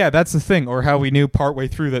earlier. Or that's the thing. Or how we knew partway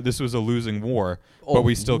through that this was a losing war, but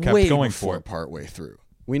we still kept going for it. Partway through.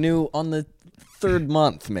 We knew on the third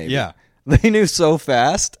month, maybe. Yeah. They knew so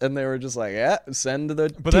fast, and they were just like, yeah, send to the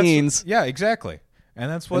teens. Yeah, exactly.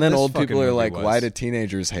 And that's what. And then this old fucking people are movie like, was. why do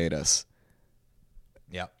teenagers hate us?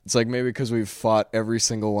 Yeah. It's like maybe because we've fought every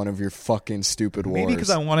single one of your fucking stupid wars. Maybe because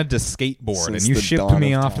I wanted to skateboard Since and you the shipped dawn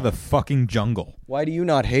me of off to time. the fucking jungle. Why do you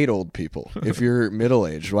not hate old people? If you're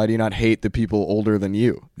middle-aged, why do you not hate the people older than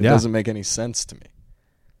you? It Yeah. doesn't make any sense to me.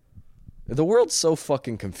 The world's so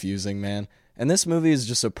fucking confusing, man. And this movie is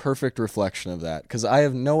just a perfect reflection of that. Because I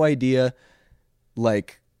have no idea,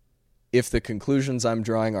 like, if the conclusions I'm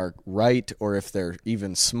drawing are right or if they're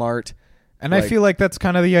even smart. And I feel like that's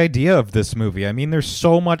kind of the idea of this movie. I mean, there's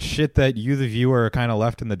so much shit that you, the viewer, are kind of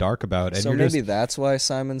left in the dark about. And So maybe that's why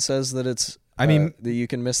Simon says that it's. I mean, that you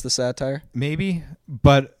can miss the satire. Maybe,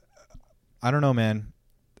 but I don't know, man.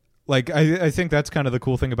 Like, I think that's kind of the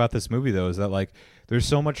cool thing about this movie, though, is that, like, there's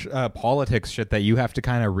so much politics shit that you have to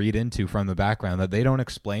kind of read into from the background that they don't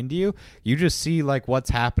explain to you. You just see, like, what's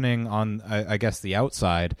happening on, I guess, the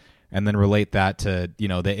outside, and then relate that to, you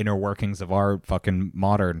know, the inner workings of our fucking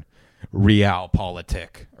modern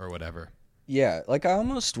realpolitik or whatever. Yeah, like I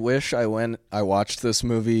almost wish I watched this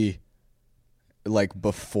movie like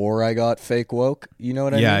before I got fake woke. You know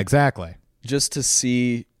what I mean? Yeah, exactly. Just to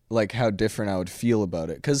see like how different I would feel about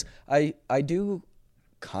it. Because I do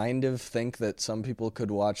kind of think that some people could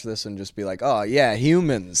watch this and just be like, oh yeah,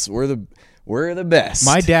 humans, we're the best.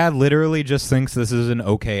 My dad literally just thinks this is an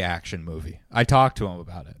okay action movie. I talked to him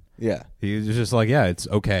about it. Yeah. He was just like, yeah, it's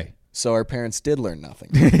okay. So our parents did learn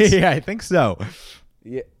nothing. Yeah, I think so.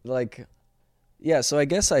 Yeah, like, yeah, so I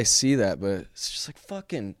guess I see that, but it's just like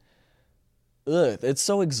fucking, ugh. It's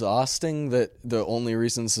so exhausting that the only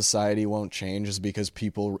reason society won't change is because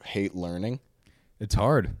people hate learning. It's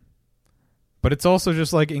hard. But it's also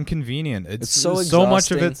just like inconvenient. It's so much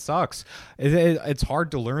of exhausting. it sucks. It's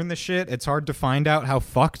hard to learn the shit. It's hard to find out how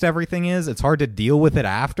fucked everything is. It's hard to deal with it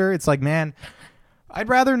after. It's like, man, I'd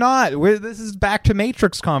rather not. This is back to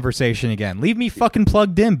Matrix conversation again. Leave me fucking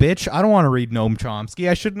plugged in, bitch. I don't want to read Noam Chomsky.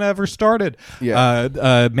 I should never started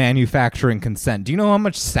manufacturing consent. Do you know how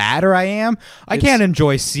much sadder I am? I can't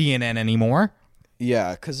enjoy CNN anymore.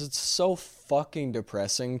 Yeah, because it's so fucking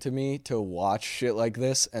depressing to me to watch shit like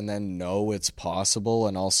this and then know it's possible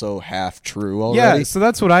and also half true already. Yeah, so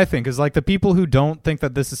that's what I think, is like the people who don't think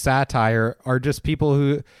that this is satire are just people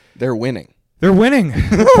who... They're winning. They're winning,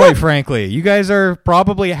 quite frankly. You guys are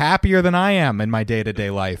probably happier than I am in my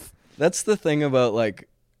day-to-day life. That's the thing about like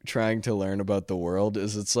trying to learn about the world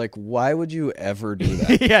is it's like, why would you ever do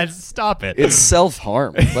that? Yeah, stop it. It's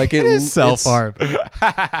self-harm. Like It is self-harm.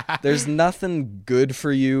 There's nothing good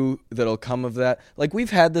for you that'll come of that. Like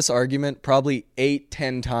we've had this argument probably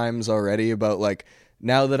 8-10 times already about like,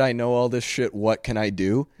 now that I know all this shit, what can I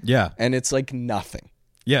do? Yeah. And it's like nothing.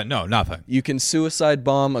 Yeah, no, nothing. You can suicide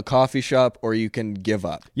bomb a coffee shop or you can give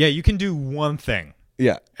up. Yeah, you can do one thing,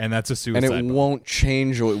 Yeah. and that's a suicide And it bomb. won't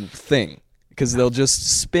change a thing because they'll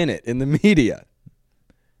just spin it in the media.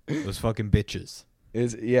 Those fucking bitches.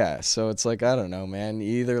 Yeah, so it's like, I don't know, man.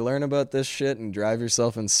 You either learn about this shit and drive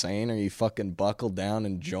yourself insane or you fucking buckle down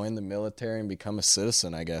and join the military and become a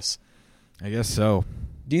citizen, I guess. I guess so.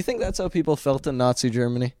 Do you think that's how people felt in Nazi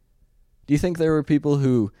Germany? Do you think there were people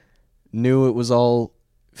who knew it was all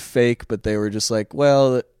fake, but they were just like,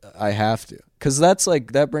 well, I have to? Because that's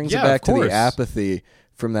like, that brings it Yeah, back of to the course. apathy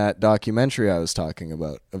from that documentary I was talking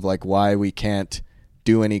about of like why we can't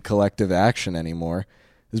do any collective action anymore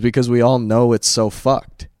is because we all know it's so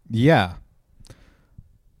fucked. Yeah.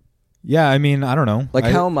 Yeah, I mean, I don't know. Like,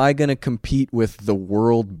 how am I going to compete with the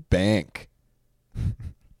World Bank?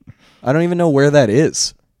 I don't even know where that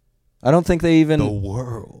is. I don't think they even... The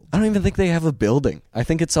world. I don't even think they have a building. I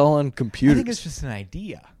think it's all on computers. I think it's just an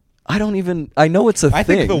idea. I don't even... I know it's a I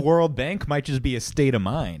thing. think the World Bank might just be a state of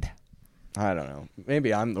mind. I don't know.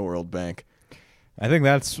 Maybe I'm the World Bank. I think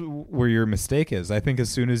that's where your mistake is. I think as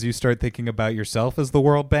soon as you start thinking about yourself as the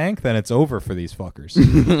World Bank, then it's over for these fuckers.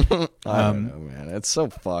 I don't know, man. It's so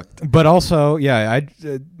fucked. But also, yeah,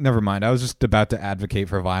 never mind. I was just about to advocate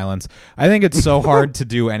for violence. I think it's so hard to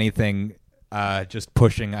do anything just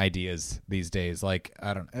pushing ideas these days. Like,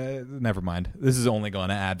 I don't never mind. This is only going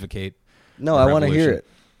to advocate. No, I want to hear it.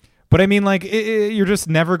 But I mean, like, you're just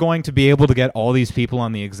never going to be able to get all these people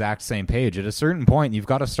on the exact same page. At a certain point, you've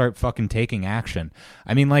got to start fucking taking action.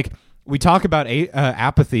 I mean, like, we talk about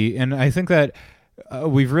apathy, and I think that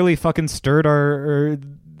we've really fucking stirred our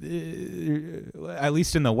at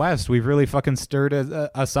least in the West, we've really fucking stirred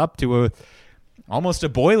us up to almost a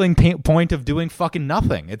boiling point of doing fucking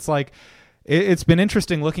nothing. It's like, it's been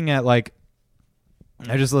interesting looking at, like,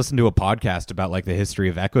 I just listened to a podcast about like the history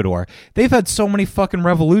of Ecuador. They've had so many fucking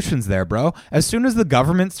revolutions there, bro. As soon as the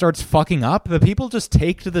government starts fucking up, the people just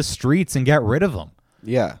take to the streets and get rid of them.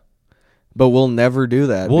 Yeah. But we'll never do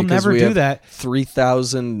that. We'll because never we do have that.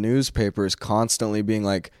 3,000 newspapers constantly being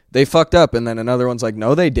like, they fucked up. And then another one's like,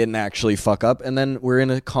 no, they didn't actually fuck up. And then we're in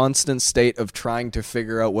a constant state of trying to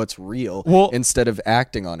figure out what's real instead of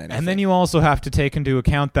acting on anything. And then you also have to take into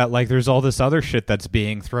account that like there's all this other shit that's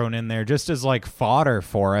being thrown in there just as like fodder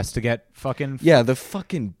for us to get fucking... Yeah, the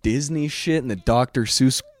fucking Disney shit and the Dr.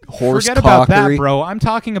 Seuss horse Forget about that, bro. I'm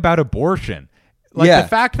talking about abortion. Like, the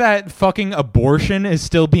fact that fucking abortion is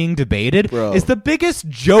still being debated is the biggest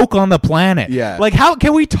joke on the planet. Yeah. Like, how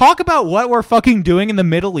can we talk about what we're fucking doing in the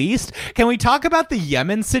Middle East? Can we talk about the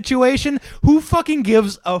Yemen situation? Who fucking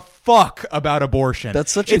gives a fuck about abortion?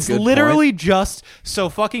 That's such a good point. It's literally just so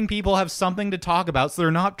fucking people have something to talk about so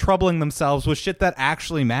they're not troubling themselves with shit that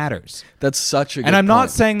actually matters. That's such a good point. And I'm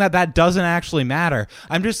not saying that that doesn't actually matter.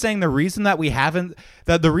 I'm just saying the reason that we haven't...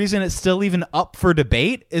 that the reason it's still even up for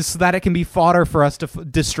debate is so that it can be fodder for us to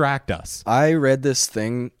distract us. I read this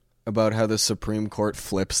thing about how the Supreme Court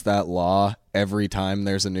flips that law every time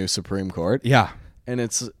there's a new Supreme Court. Yeah. And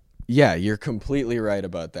you're completely right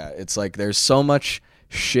about that. It's like there's so much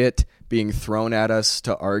shit being thrown at us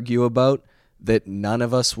to argue about that none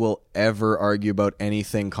of us will ever argue about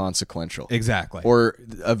anything consequential. Exactly. Or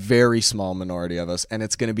a very small minority of us. And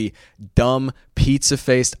it's going to be dumb,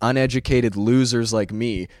 pizza-faced, uneducated losers like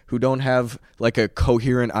me who don't have like a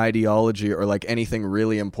coherent ideology or like anything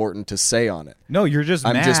really important to say on it. No, you're just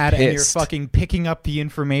mad and you're fucking picking up the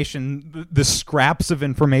information, the scraps of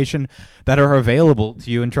information that are available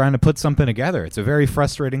to you and trying to put something together. It's a very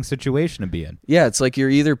frustrating situation to be in. Yeah, it's like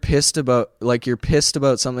you're either pissed about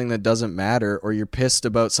something that doesn't matter or you're pissed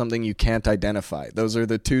about something you can't identify. Those are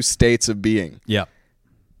the two states of being. Yeah.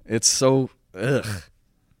 It's so ugh.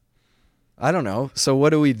 I don't know. So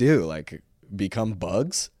what do we do? Like become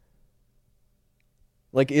bugs?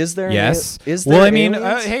 Like, is there? Yes. Is there? Well, I mean,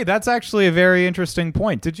 hey, that's actually a very interesting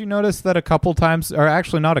point. Did you notice that a couple times, or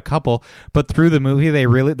actually not a couple, but through the movie,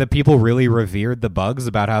 the people really revered the bugs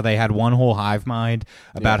about how they had one whole hive mind,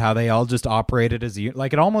 about how they all just operated as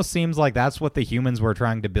like it almost seems like that's what the humans were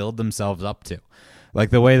trying to build themselves up to. Like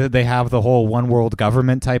the way that they have the whole one world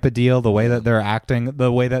government type of deal, the way that they're acting,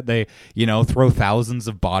 the way that they, throw thousands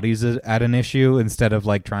of bodies at an issue instead of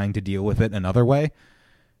like trying to deal with it another way.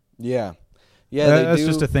 Yeah. Yeah, that's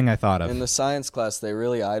just a thing I thought of. In the science class, they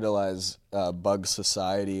really idolize bug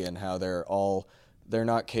society and how they're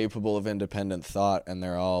not capable of independent thought, and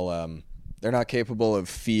they're not capable of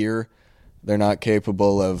fear, they're not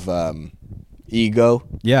capable of ego.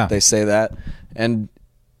 Yeah, they say that, and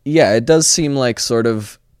yeah, it does seem like sort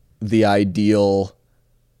of the ideal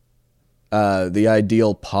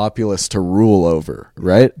populace to rule over,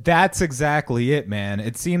 right? That's exactly it, man.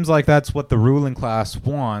 It seems like that's what the ruling class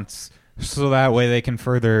wants. So that way they can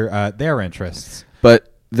further their interests.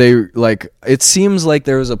 But it seems like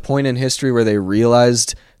there was a point in history where they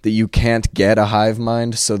realized that you can't get a hive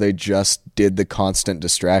mind, so they just did the constant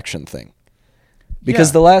distraction thing.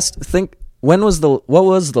 Because what was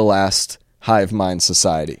the last hive mind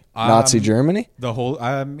society? Nazi Germany? The whole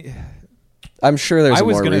I'm sure there's a more recent one. I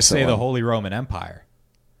was going to say the Holy Roman Empire.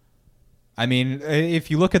 I mean,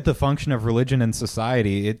 if you look at the function of religion in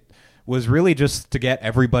society, it was really just to get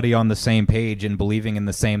everybody on the same page and believing in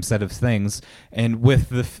the same set of things, and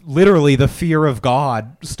with literally the fear of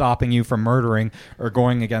God stopping you from murdering or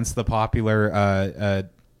going against the popular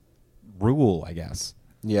rule, I guess.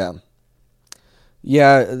 Yeah.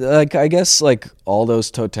 Yeah, like I guess like all those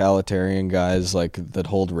totalitarian guys like that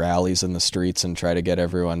hold rallies in the streets and try to get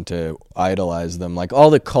everyone to idolize them, like all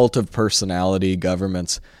the cult of personality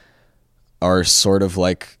governments are sort of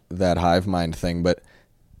like that hive mind thing, but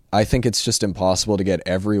I think it's just impossible to get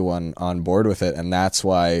everyone on board with it, and that's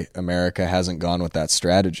why America hasn't gone with that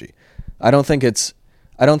strategy. I don't think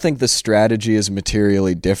the strategy is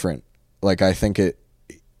materially different. Like I think it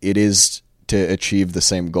is to achieve the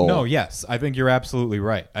same goal. No, yes, I think you're absolutely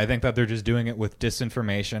right. I think that they're just doing it with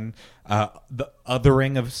disinformation, the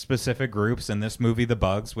othering of specific groups. In this movie, the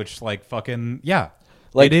bugs, which like fucking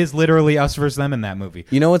it is literally us versus them in that movie.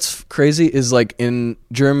 You know what's crazy is like in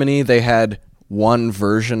Germany they had one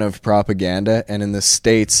version of propaganda, and in the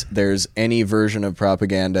States there's any version of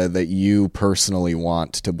propaganda that you personally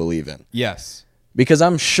want to believe in. Yes. Because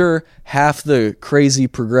I'm sure half the crazy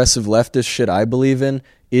progressive leftist shit I believe in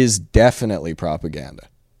is definitely propaganda.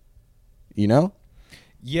 You know?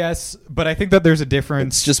 Yes, but I think that there's a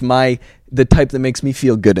difference. It's just the type that makes me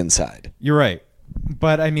feel good inside. You're right.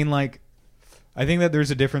 But I mean, like, I think that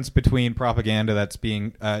there's a difference between propaganda that's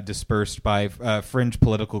being dispersed by fringe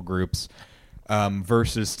political groups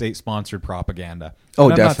versus state-sponsored propaganda. Oh,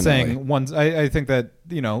 and I'm definitely. not saying one's. I think that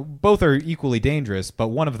both are equally dangerous, but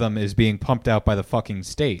one of them is being pumped out by the fucking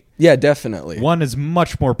state. Yeah, definitely. One is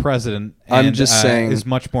much more present. And, I'm just saying is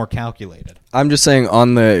much more calculated. I'm just saying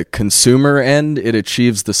on the consumer end, it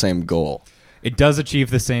achieves the same goal. It does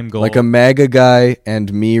achieve the same goal. Like a MAGA guy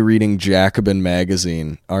and me reading Jacobin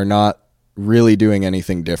magazine are not really doing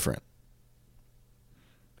anything different.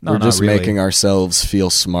 No, We're not just really. making ourselves feel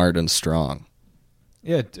smart and strong.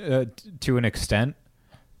 Yeah, to an extent.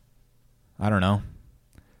 I don't know.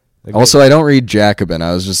 Also, I don't read Jacobin.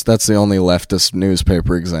 That's the only leftist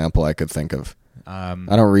newspaper example I could think of. I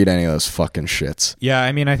don't read any of those fucking shits. Yeah,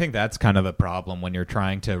 I mean, I think that's kind of the problem when you're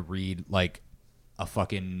trying to read like a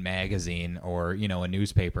fucking magazine or a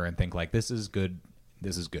newspaper and think like this is good,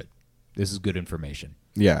 this is good information.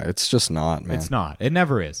 Yeah, it's just not, man. It's not. It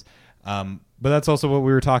never is. But that's also what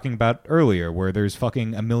we were talking about earlier, where there's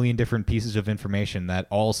fucking a million different pieces of information that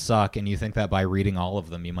all suck, and you think that by reading all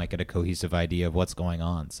of them, you might get a cohesive idea of what's going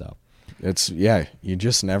on. So you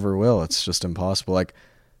just never will. It's just impossible. Like,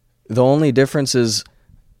 the only difference is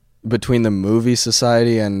between the movie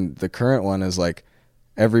society and the current one is like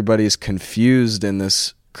everybody's confused in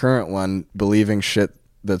this current one, believing shit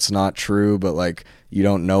that's not true, but like you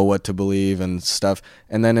don't know what to believe and stuff.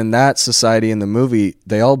 And then in that society in the movie,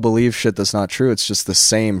 they all believe shit that's not true. It's just the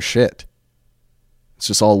same shit. It's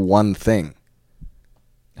just all one thing.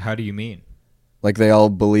 How do you mean? Like they all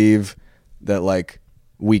believe that like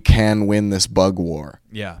we can win this bug war.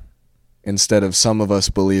 Yeah. Instead of some of us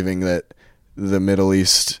believing that the Middle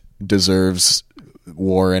East deserves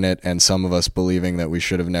war in it and some of us believing that we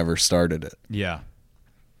should have never started it. Yeah.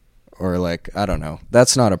 Or like, I don't know.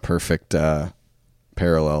 That's not a perfect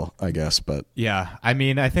parallel, I guess, but yeah. I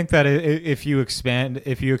mean, I think that if you expand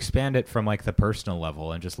it from like the personal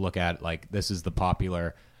level and just look at like this is the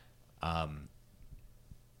popular I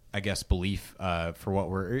guess belief for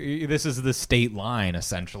what this is the state line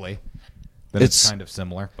essentially. That it's kind of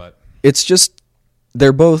similar, but it's just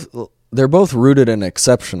they're both rooted in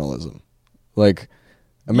exceptionalism. Like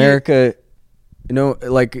America,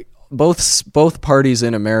 like both parties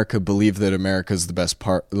in America believe that America is the best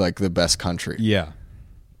the best country. Yeah.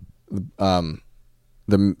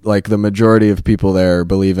 The majority of people there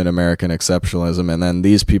believe in American exceptionalism, and then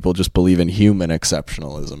these people just believe in human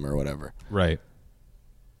exceptionalism or whatever. Right.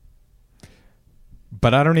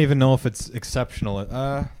 But I don't even know if it's exceptional.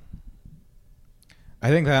 I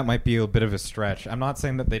think that might be a bit of a stretch. I'm not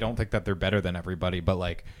saying that they don't think that they're better than everybody, but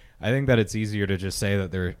like I think that it's easier to just say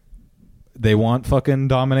that they want fucking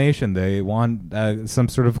domination. They want some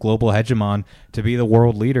sort of global hegemon to be the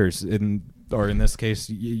world leaders or in this case,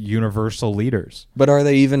 universal leaders. But are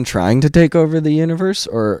they even trying to take over the universe,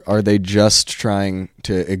 or are they just trying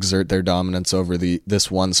to exert their dominance over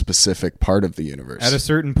this one specific part of the universe? At a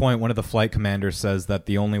certain point, one of the flight commanders says that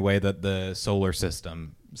the only way that the solar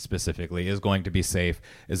system specifically is going to be safe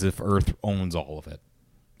is if Earth owns all of it.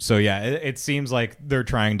 So yeah, it seems like they're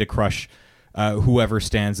trying to crush whoever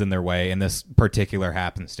stands in their way. In this particular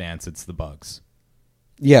happenstance, it's the bugs.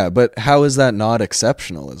 Yeah, but how is that not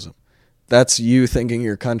exceptionalism? That's you thinking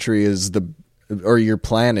your country or your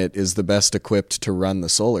planet is the best equipped to run the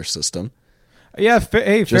solar system. Yeah,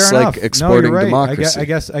 fair just enough. Like exporting right. democracy. I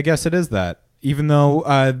guess it is that. Even though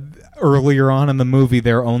earlier on in the movie,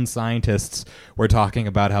 their own scientists were talking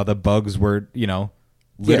about how the bugs were,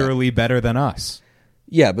 literally better than us.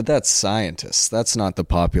 Yeah, but that's scientists. That's not the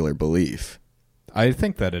popular belief. I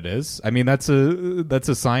think that it is. I mean, that's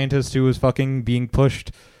a scientist who was fucking being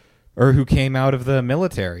pushed, or who came out of the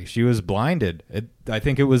military. She was blinded. I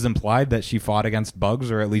think it was implied that she fought against bugs,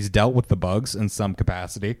 or at least dealt with the bugs in some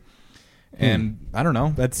capacity. And I don't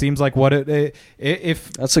know. That seems like what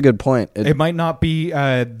if that's a good point. It might not be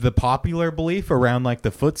the popular belief around like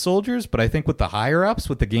the foot soldiers, but I think with the higher ups,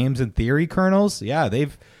 with the games and theory kernels, yeah,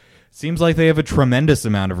 seems like they have a tremendous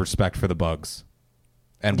amount of respect for the bugs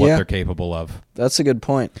and what they're capable of. That's a good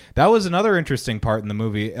point. That was another interesting part in the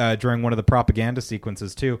movie during one of the propaganda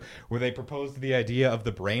sequences too, where they proposed the idea of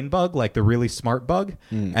the brain bug, like the really smart bug.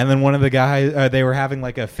 And then one of the guys, they were having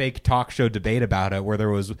like a fake talk show debate about it, where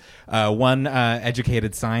there was one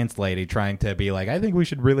educated science lady trying to be like, I think we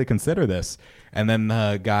should really consider this. And then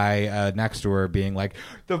the guy next to her being like,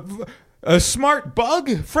 a smart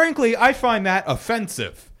bug? Frankly, I find that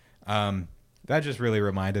offensive. That just really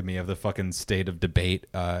reminded me of the fucking state of debate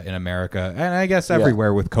in America, and I guess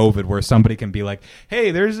everywhere with COVID, where somebody can be like,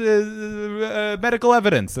 hey, there's medical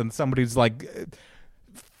evidence, and somebody's like,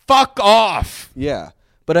 fuck off. Yeah.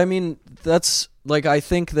 But I mean, that's like, I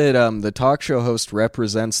think that the talk show host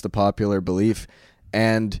represents the popular belief,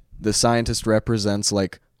 and the scientist represents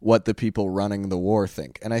like what the people running the war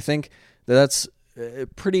think. And I think that that's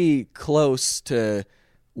pretty close to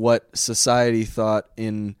what society thought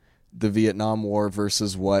in the Vietnam War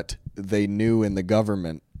versus what they knew in the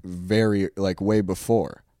government way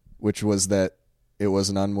before, which was that it was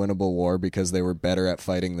an unwinnable war because they were better at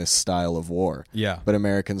fighting this style of war. Yeah. But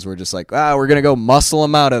Americans were just like, we're going to go muscle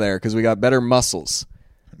them out of there because we got better muscles.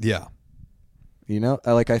 Yeah. You know,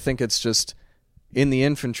 I think it's just in the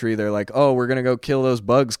infantry, they're like, we're going to go kill those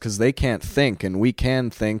bugs because they can't think and we can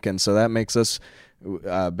think. And so that makes us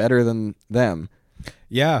better than them.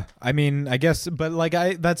 Yeah, I mean, I guess, but like,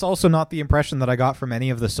 that's also not the impression that I got from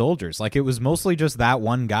any of the soldiers. Like, it was mostly just that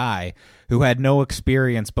one guy who had no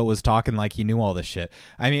experience but was talking like he knew all this shit.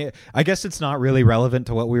 I mean, I guess it's not really relevant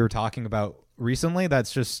to what we were talking about recently.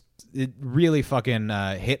 That's just, it really fucking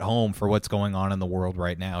hit home for what's going on in the world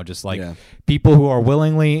right now. Just like people who are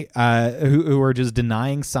willingly, who are just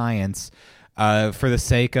denying science for the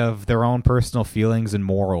sake of their own personal feelings and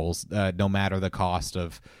morals, no matter the cost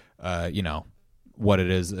of, what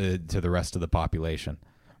it is to the rest of the population.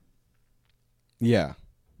 Yeah.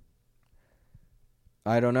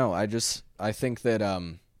 I don't know. I think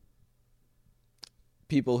that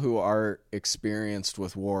people who are experienced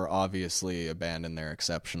with war obviously abandon their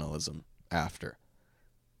exceptionalism after.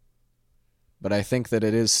 But I think that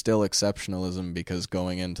it is still exceptionalism because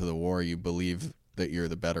going into the war you believe that you're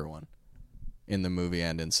the better one in the movie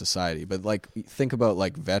and in society. But like, think about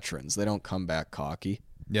like veterans. They don't come back cocky.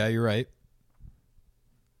 Yeah, you're right.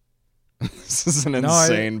 This is an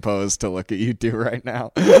insane pose to look at you do right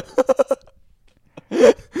now. I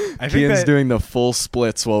think Kian's doing the full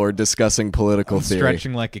splits while we're discussing political theory.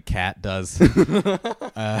 Stretching like a cat does.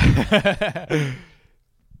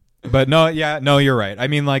 But no, you're right. I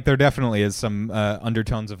mean, like, there definitely is some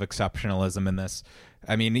undertones of exceptionalism in this.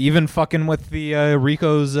 I mean, even fucking with the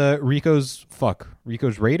Rico's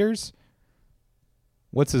Raiders.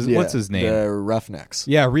 What's his name? The Roughnecks.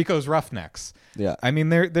 Yeah, Rico's Roughnecks. Yeah. I mean,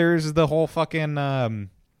 there's the whole fucking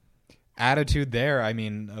attitude there. I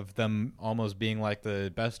mean, of them almost being like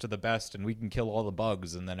the best of the best, and we can kill all the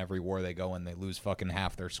bugs, and then every war they go in, they lose fucking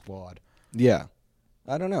half their squad. Yeah.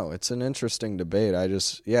 I don't know. It's an interesting debate. I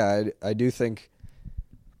do think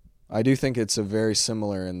it's a very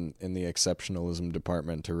similar in the exceptionalism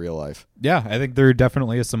department to real life. Yeah, I think there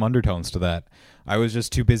definitely is some undertones to that. I was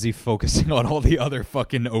just too busy focusing on all the other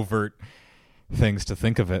fucking overt things to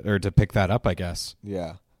think of it, or to pick that up, I guess.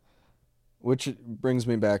 Yeah. Which brings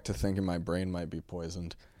me back to thinking my brain might be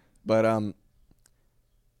poisoned. But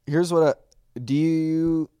here's what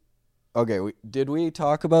did we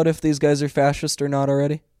talk about if these guys are fascist or not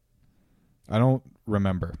already? I don't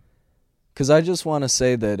remember. Because I just want to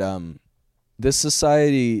say that this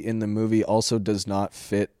society in the movie also does not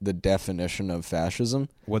fit the definition of fascism.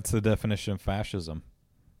 What's the definition of fascism?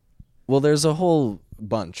 Well, there's a whole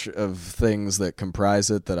bunch of things that comprise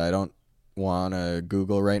it that I don't want to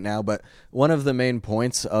Google right now. But one of the main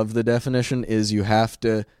points of the definition is you have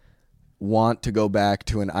to want to go back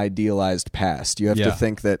to an idealized past. You have to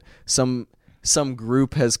think that some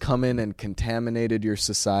group has come in and contaminated your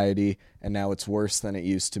society, and now it's worse than it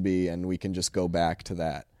used to be, and we can just go back to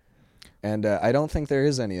that. And I don't think there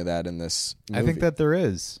is any of that in this movie. I think that there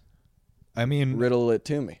is. I mean, riddle it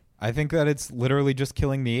to me. I think that it's literally just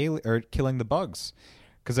killing the bugs.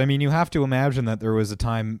 Because I mean, you have to imagine that there was a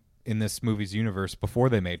time in this movie's universe before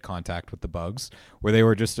they made contact with the bugs, where they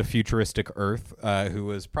were just a futuristic Earth who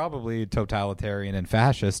was probably totalitarian and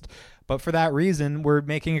fascist. But for that reason, we're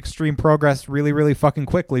making extreme progress really, really fucking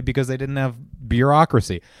quickly because they didn't have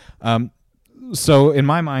bureaucracy. So in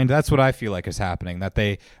my mind, that's what I feel like is happening, that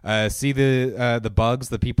they see the bugs,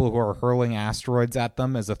 the people who are hurling asteroids at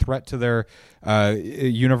them, as a threat to their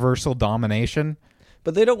universal domination.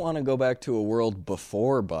 But they don't want to go back to a world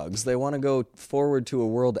before bugs. They want to go forward to a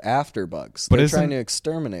world after bugs. They're trying to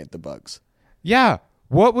exterminate the bugs. Yeah.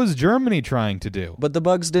 What was Germany trying to do? But the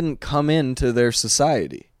bugs didn't come into their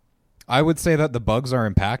society. I would say that the bugs are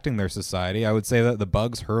impacting their society. I would say that the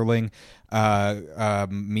bugs hurling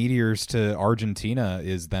meteors to Argentina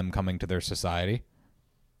is them coming to their society,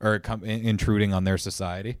 or intruding on their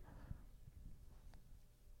society.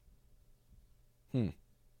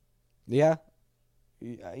 Yeah.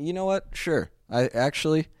 You know what? Sure.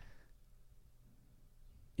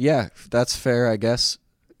 Yeah, that's fair, I guess.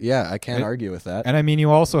 Yeah, I can't argue with that. And I mean, you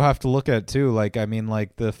also have to look at too, like, I mean,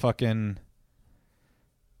 like the fucking,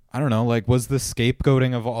 I don't know, like, was the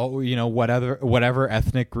scapegoating of all, whatever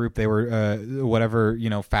ethnic group they were, whatever,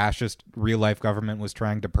 fascist real life government was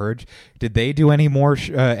trying to purge, did they do anything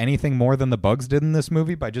more than the bugs did in this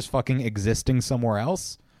movie by just fucking existing somewhere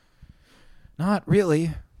else? Not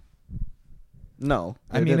really. No.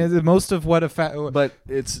 I mean, most of what but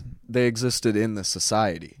they existed in the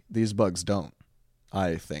society. These bugs don't,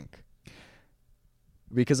 I think.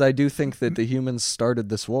 Because I do think that the humans started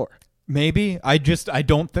this war. Maybe. I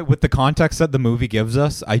don't with the context that the movie gives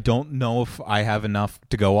us, I don't know if I have enough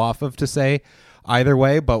to go off of to say either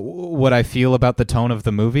way, but what I feel about the tone of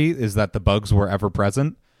the movie is that the bugs were ever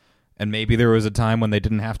present, and maybe there was a time when they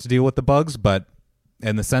didn't have to deal with the bugs, but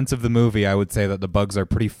in the sense of the movie, I would say that the bugs are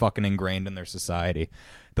pretty fucking ingrained in their society.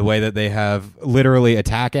 The way that they have literally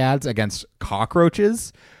attack ads against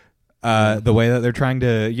cockroaches, the way that they're trying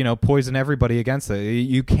to, poison everybody against it.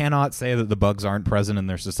 You cannot say that the bugs aren't present in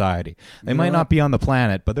their society. They might not be on the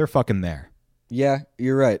planet, but they're fucking there. Yeah,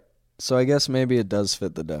 you're right. So I guess maybe it does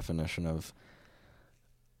fit the definition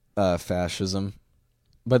of fascism.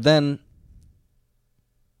 But then,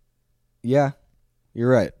 yeah, you're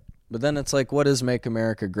right. But then it's like, what does make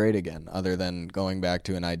America great again, other than going back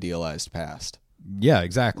to an idealized past? Yeah,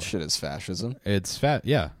 exactly. Shit is fascism. It's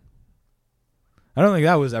yeah. I don't think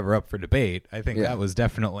that was ever up for debate. I think that was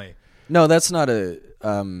definitely... No, that's not a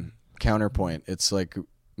counterpoint. It's like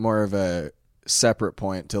more of a separate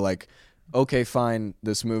point to like, okay, fine,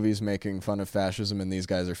 this movie's making fun of fascism and these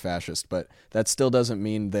guys are fascist, but that still doesn't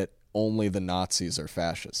mean that only the Nazis are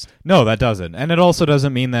fascist. No, that doesn't. And it also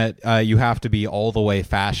doesn't mean that you have to be all the way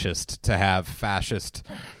fascist to have fascist...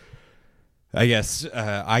 I guess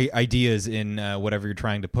ideas in whatever you're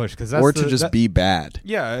trying to push, or to just be bad.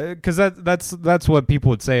 Yeah, because that's what people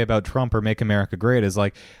would say about Trump or Make America Great is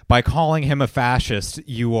like by calling him a fascist,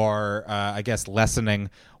 you are I guess lessening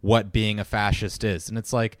what being a fascist is, and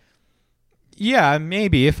it's like, yeah,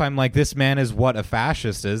 maybe if I'm like, this man is what a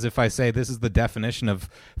fascist is, if I say this is the definition of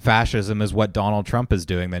fascism is what Donald Trump is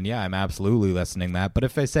doing, then yeah, I'm absolutely lessening that. But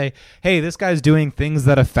if I say, hey, this guy's doing things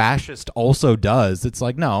that a fascist also does, it's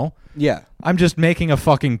like, no. Yeah. I'm just making a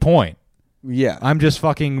fucking point. Yeah. I'm just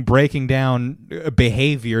fucking breaking down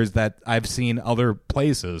behaviors that I've seen other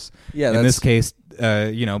places. Yeah. In this case,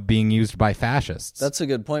 being used by fascists. That's a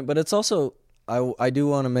good point. But it's also... I do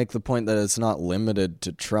want to make the point that it's not limited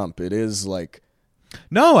to Trump. It is like...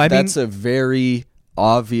 No, I mean... That's a very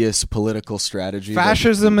obvious political strategy.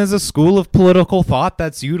 Fascism is a school of political thought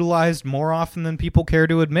that's utilized more often than people care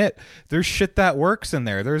to admit. There's shit that works in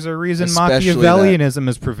there. There's a reason Machiavellianism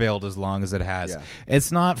has prevailed as long as it has. Yeah. It's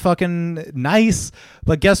not fucking nice,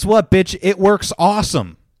 but guess what, bitch? It works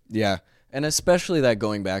awesome. Yeah. And especially that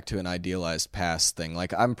going back to an idealized past thing.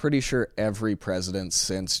 Like, I'm pretty sure every president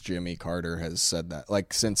since Jimmy Carter has said that.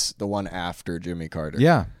 Like, since the one after Jimmy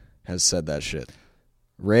Carter has said that shit.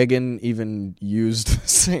 Reagan even used the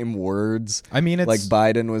same words. I mean, it's... Like,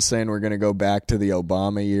 Biden was saying we're going to go back to the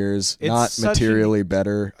Obama years. Not materially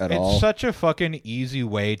better at all. It's such a fucking easy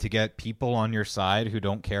way to get people on your side who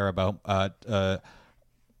don't care about...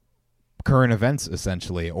 current events,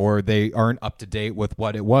 essentially, or they aren't up to date with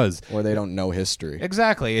what it was, or they don't know history.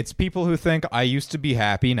 Exactly. It's people who think I used to be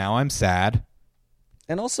happy, now I'm sad.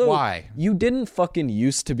 And also, why? You didn't fucking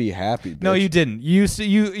used to be happy, bitch. No, you didn't.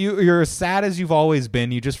 You're as sad as you've always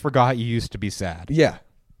been. You just forgot you used to be sad. Yeah.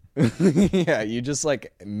 Yeah, you just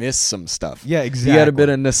like miss some stuff. Yeah, exactly. You had a bit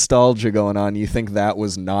of nostalgia going on. You think that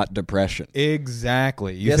was not depression.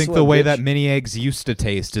 Exactly. You think the way that mini eggs used to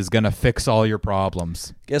taste is going to fix all your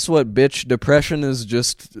problems. Guess what, bitch? Depression is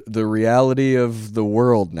just the reality of the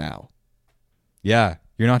world now. Yeah,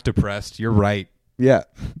 you're not depressed. You're right. Yeah.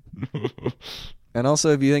 And also,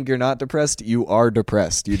 if you think you're not depressed, you are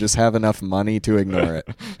depressed. You just have enough money to ignore it.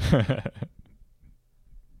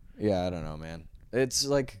 Yeah, I don't know, man. It's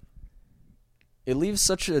like, it leaves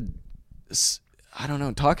such a, I don't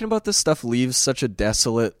know, talking about this stuff leaves such a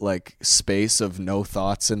desolate, like, space of no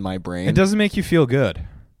thoughts in my brain. It doesn't make you feel good.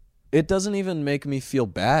 It doesn't even make me feel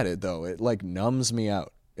bad, though. It, like, numbs me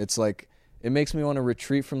out. It's like, it makes me want to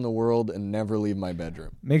retreat from the world and never leave my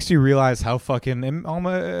bedroom. Makes you realize how fucking, it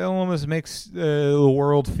almost makes the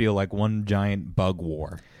world feel like one giant bug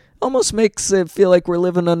war. Almost makes it feel like we're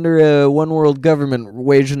living under a one-world government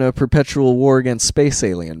waging a perpetual war against space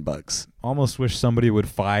alien bugs. Almost wish somebody would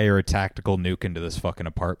fire a tactical nuke into this fucking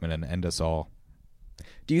apartment and end us all.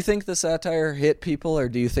 Do you think the satire hit people, or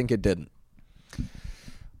do you think it didn't?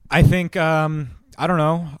 I think, I don't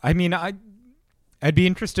know. I mean, I'd be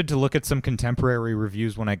interested to look at some contemporary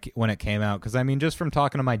reviews when it came out, because I mean, just from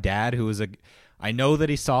talking to my dad, who was I know that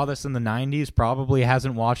he saw this in the 90s, probably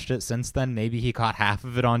hasn't watched it since then. Maybe he caught half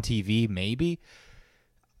of it on TV, maybe.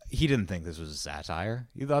 he didn't think this was a satire.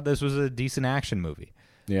 He thought this was a decent action movie.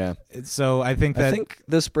 Yeah. So I think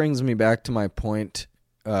this brings me back to my point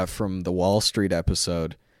from the Wall Street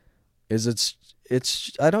episode. Is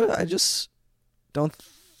I just don't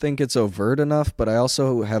think it's overt enough, but I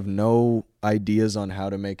also have no ideas on how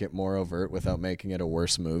to make it more overt without making it a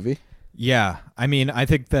worse movie. Yeah, I mean, I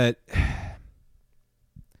think that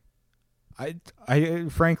I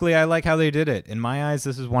frankly I like how they did it. In my eyes,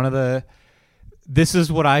 this is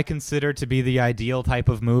what I consider to be the ideal type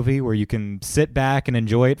of movie where you can sit back and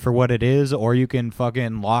enjoy it for what it is, or you can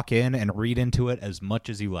fucking lock in and read into it as much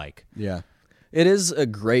as you like. Yeah. It is a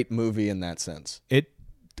great movie in that sense.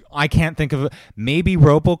 I can't think of maybe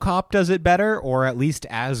RoboCop does it better, or at least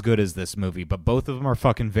as good as this movie, but both of them are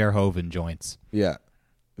fucking Verhoeven joints. Yeah.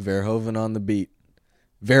 Verhoeven on the beat.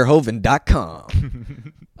 Verhoeven.com.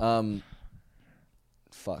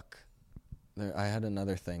 Fuck. I had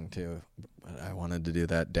another thing too. I wanted to do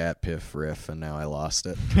that Dat Piff riff, and now I lost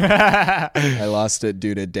it. I lost it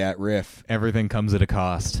due to Dat Riff. Everything comes at a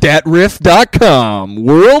cost. DatRiff.com.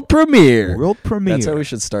 World premiere. World premiere. That's how we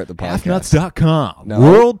should start the podcast. Halfnuts.com. No.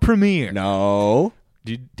 World premiere. No.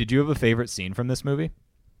 Did you have a favorite scene from this movie?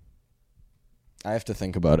 I have to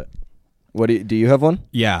think about it. What do you have one?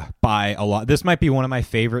 Yeah, by a lot. This might be one of my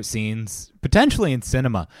favorite scenes, potentially in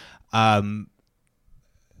cinema.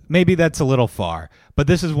 Maybe that's a little far, but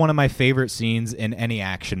this is one of my favorite scenes in any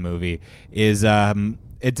action movie. It's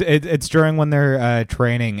during when they're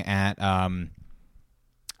training at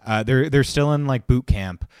they're still in like boot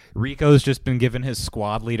camp. Rico's just been given his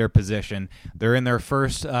squad leader position. They're in their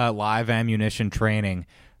first live ammunition training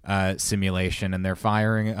simulation, and they're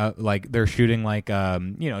firing they're shooting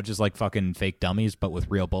just like fucking fake dummies but with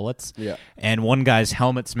real bullets. Yeah. And one guy's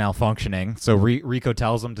helmet's malfunctioning, so Rico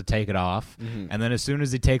tells him to take it off, and then as soon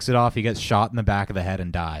as he takes it off, he gets shot in the back of the head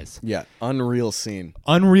and dies. Yeah. Unreal scene.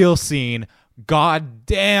 God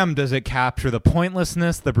damn, does it capture the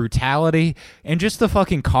pointlessness, the brutality, and just the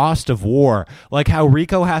fucking cost of war. Like how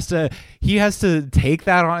Rico has to take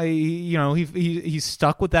that on, he's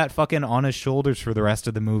stuck with that fucking on his shoulders for the rest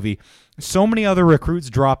of the movie. So many other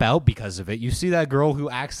recruits drop out because of it. You see that girl who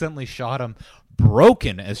accidentally shot him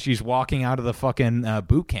broken as she's walking out of the fucking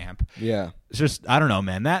boot camp. Yeah. It's just, I don't know,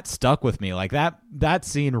 man, that stuck with me. Like that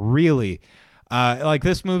scene really, like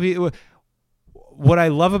this movie. What I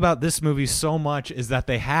love about this movie so much is that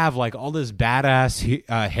they have like all this badass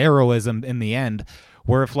heroism in the end,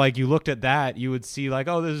 where if like you looked at that, you would see like,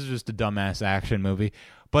 oh, this is just a dumbass action movie.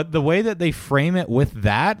 But the way that they frame it with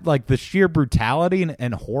that, like the sheer brutality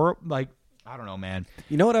and horror, like, I don't know, man.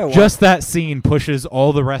 You know what I want? Just that scene pushes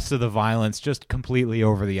all the rest of the violence just completely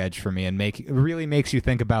over the edge for me, and really makes you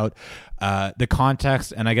think about the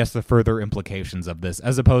context and I guess the further implications of this,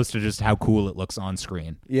 as opposed to just how cool it looks on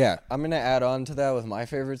screen. Yeah, I'm going to add on to that with my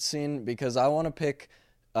favorite scene, because I want to pick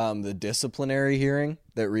the disciplinary hearing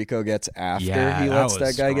that Rico gets after he lets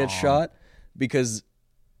that guy get shot, because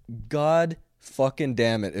God fucking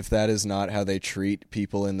damn it if that is not how they treat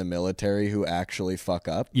people in the military who actually fuck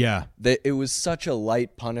up. Yeah. It was such a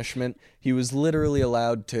light punishment. He was literally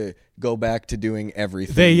allowed to go back to doing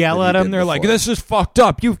everything. They yell at him. They're like, this is fucked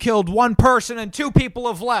up. You've killed one person and 2 people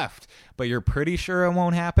have left. But you're pretty sure it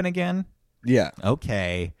won't happen again? Yeah.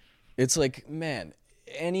 Okay. It's like, man,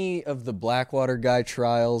 any of the Blackwater guy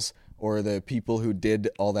trials or the people who did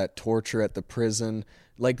all that torture at the prison,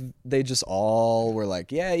 like, they just all were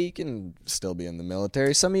like, yeah, you can still be in the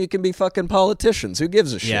military. Some of you can be fucking politicians. Who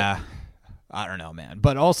gives a shit? Yeah. I don't know, man.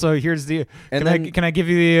 But also, here's the... Can I give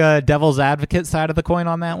you the devil's advocate side of the coin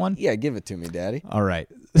on that one? Yeah, give it to me, Daddy. All right.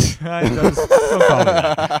 Don't call me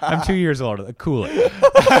that. I'm 2 years older. Cool it.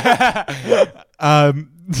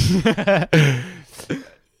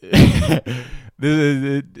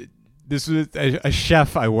 This was a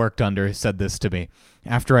chef I worked under said this to me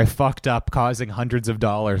after I fucked up, causing hundreds of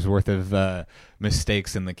dollars worth of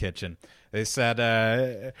mistakes in the kitchen. They said,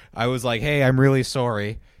 I was like, hey, I'm really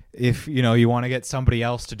sorry. If you want to get somebody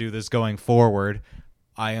else to do this going forward,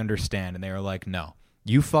 I understand. And they were like, no,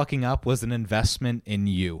 you fucking up was an investment in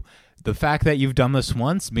you. The fact that you've done this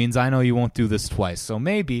once means I know you won't do this twice. So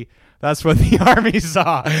maybe that's what the Army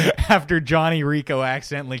saw after Johnny Rico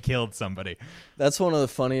accidentally killed somebody. That's one of the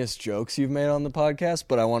funniest jokes you've made on the podcast,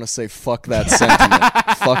 but I want to say fuck that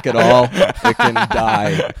sentiment. Fuck it all. It can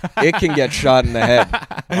die. It can get shot in the head,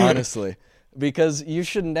 honestly. Because you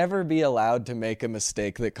should never be allowed to make a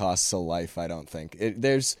mistake that costs a life, I don't think.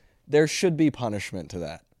 There should be punishment to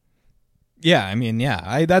that. Yeah, I mean,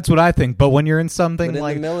 yeah, that's what I think. But when you're in something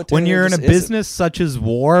like, when you're in a business such as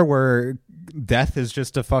war, where death is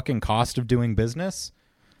just a fucking cost of doing business,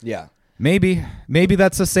 yeah, Maybe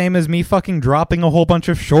that's the same as me fucking dropping a whole bunch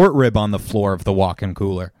of short rib on the floor of the walk-in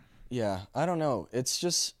cooler. Yeah, I don't know.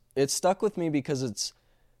 It's stuck with me because it's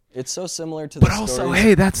so similar to the But also, stories.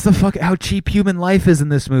 hey, that's how cheap human life is in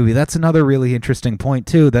this movie. That's another really interesting point,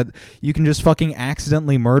 too, that you can just fucking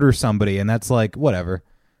accidentally murder somebody, and that's like, whatever.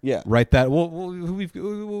 Yeah. Right, that, well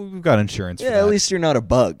we've got insurance for that. Yeah, at least you're not a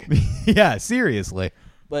bug. Yeah, seriously.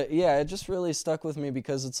 But yeah, it just really stuck with me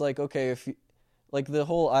because it's like, okay, if you, like the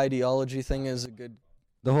whole ideology thing is a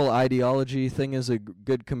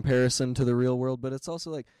good comparison to the real world, but it's also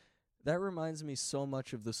like, that reminds me so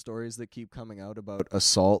much of the stories that keep coming out about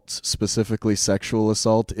assault, specifically sexual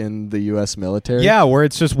assault in the U.S. military. Yeah, where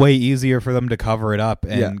it's just way easier for them to cover it up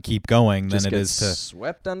and keep going than it is to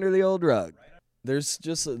swept under the old rug. There's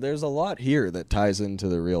a lot here that ties into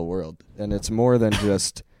the real world, and it's more than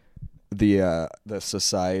just the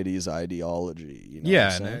society's ideology. You know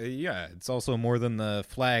what I'm saying? Yeah, it's also more than the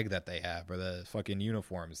flag that they have or the fucking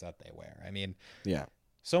uniforms that they wear. I mean, yeah.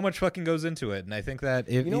 So much fucking goes into it, and I think that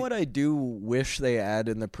you know what I do wish they add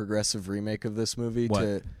in the progressive remake of this movie?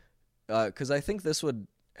 What? Because I think this would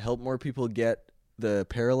help more people get the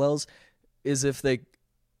parallels, is if they...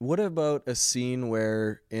 What about a scene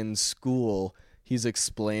where in school he's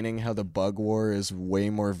explaining how the bug war is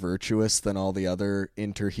way more virtuous than all the other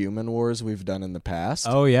interhuman wars we've done in the past?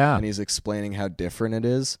 Oh, yeah. And he's explaining how different it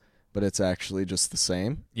is, but it's actually just the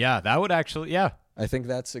same? Yeah, that would actually... Yeah. I think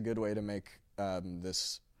that's a good way to make...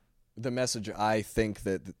 the message I think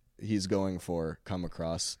that he's going for come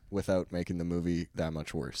across without making the movie that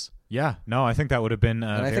much worse. Yeah, no, I think that would have been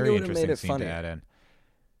a very interesting scene funny to add in.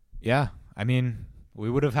 Yeah, I mean,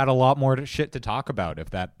 we would have had a lot more shit to talk about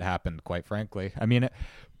if that happened, quite frankly. I mean,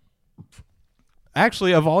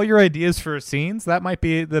 actually, of all your ideas for scenes, that might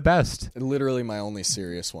be the best. Literally my only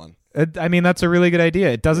serious one. I mean, that's a really good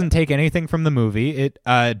idea. It doesn't take anything from the movie. It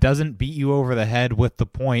doesn't beat you over the head with the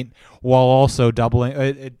point while also doubling.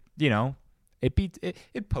 It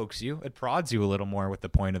pokes you. It prods you a little more with the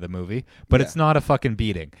point of the movie, but it's not a fucking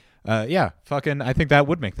beating. I think that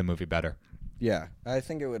would make the movie better. Yeah, I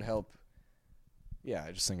think it would help. Yeah,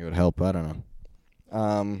 I just think it would help. I don't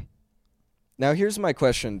know. Now, here's my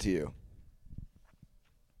question to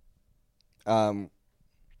you.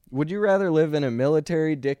 Would you rather live in a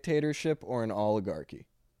military dictatorship or an oligarchy?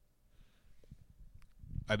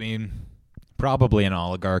 I mean, probably an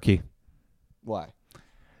oligarchy. Why?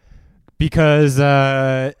 Because,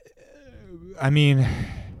 I mean,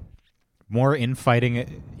 more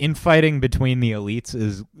infighting between the elites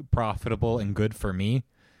is profitable and good for me.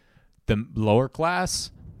 The lower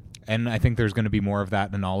class, and I think there's going to be more of that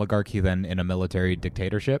in an oligarchy than in a military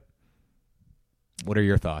dictatorship. What are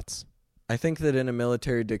your thoughts? I think that in a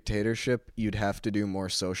military dictatorship, you'd have to do more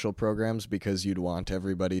social programs because you'd want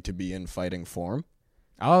everybody to be in fighting form.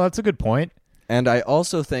 Oh, that's a good point. And I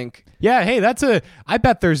also think... Yeah, hey, I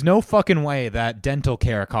bet there's no fucking way that dental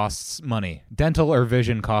care costs money. Dental or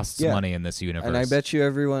vision costs money in this universe. And I bet you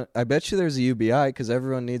there's a UBI because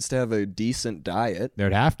everyone needs to have a decent diet.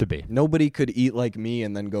 There'd have to be. Nobody could eat like me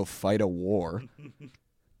and then go fight a war.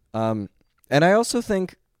 And I also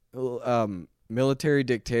think... military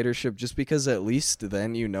dictatorship, just because at least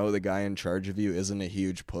then you know the guy in charge of you isn't a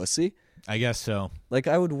huge pussy. I guess so. Like,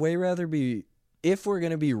 I would way rather be, if we're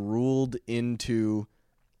going to be ruled into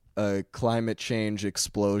a climate change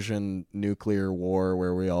explosion nuclear war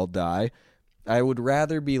where we all die, I would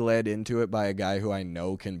rather be led into it by a guy who I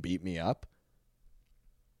know can beat me up.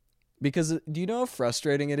 Because do you know how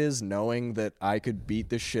frustrating it is knowing that I could beat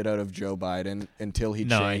the shit out of Joe Biden until he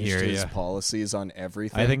changed his policies on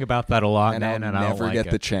everything? I think about that a lot, and man, I'll and I never don't get like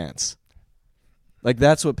the it. chance. Like,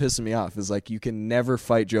 that's what pisses me off, is like, you can never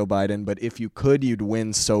fight Joe Biden, but if you could, you'd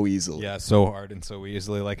win so easily. Yeah, so hard and so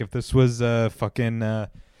easily. Like, if this was fucking...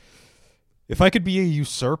 if I could be a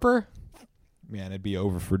usurper, man, it'd be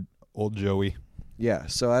over for old Joey. Yeah,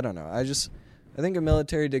 so I don't know. I think a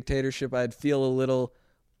military dictatorship, I'd feel a little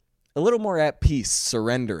more at peace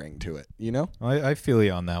surrendering to it, you know? I feel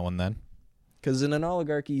you on that one then. Because in an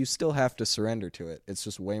oligarchy, you still have to surrender to it. It's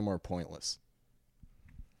just way more pointless.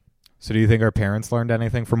 So do you think our parents learned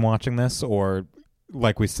anything from watching this? Or,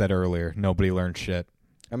 like we said earlier, nobody learned shit?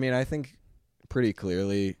 I mean, I think pretty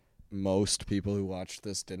clearly most people who watched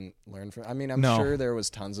this didn't learn from... I mean, I'm sure there was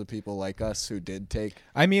tons of people like us who did take...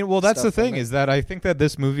 I mean, well, that's the thing, is that I think that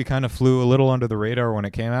this movie kind of flew a little under the radar when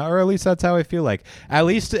it came out, or at least that's how I feel like. At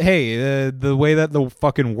least, hey, the way that the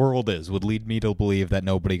fucking world is would lead me to believe that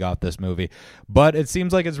nobody got this movie. But it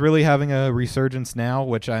seems like it's really having a resurgence now,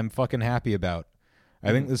 which I'm fucking happy about.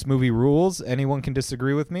 I think this movie rules. Anyone can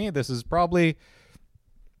disagree with me. This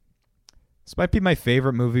might be my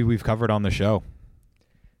favorite movie we've covered on the show.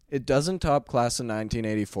 It doesn't top Class of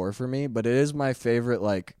 1984 for me, but it is my favorite,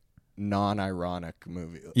 like, non-ironic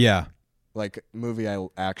movie. Yeah. Like, movie I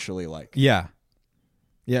actually like. Yeah.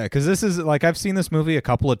 Yeah, because this is, like, I've seen this movie a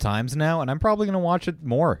couple of times now, and I'm probably going to watch it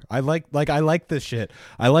more. I like this shit.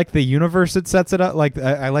 I like the universe it sets it up. Like,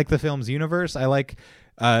 I like the film's universe. I like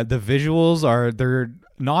the visuals they're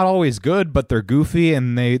not always good, but they're goofy,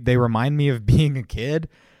 and they remind me of being a kid.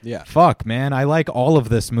 Yeah. Fuck, man. I like all of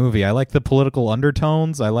this movie. I like the political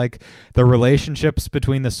undertones. I like the relationships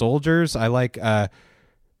between the soldiers. I like, I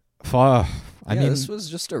mean, this was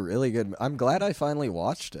just a really good. I'm glad I finally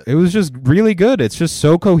watched it. It was just really good. It's just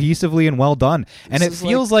so cohesively and well done, and it is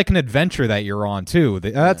feels like an adventure that you're on too.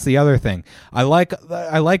 That's the other thing. I like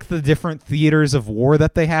the different theaters of war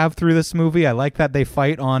that they have through this movie. I like that they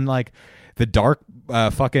fight on like the dark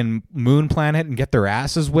fucking moon planet and get their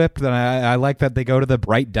asses whipped. Then I like that they go to the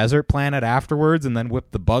bright desert planet afterwards and then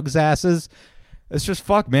whip the bugs' asses. It's just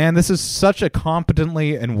fuck, man. This is such a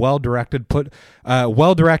competently and well-directed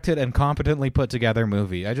and competently put together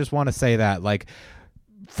movie. I just want to say that, like,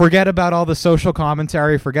 forget about all the social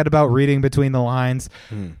commentary. Forget about reading between the lines.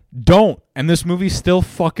 Don't. And this movie still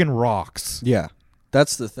fucking rocks. Yeah,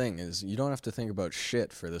 that's the thing is you don't have to think about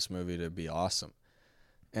shit for this movie to be awesome.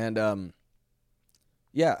 And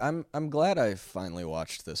yeah, I'm glad I finally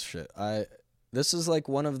watched this shit. This is like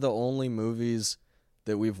one of the only movies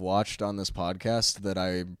that we've watched on this podcast that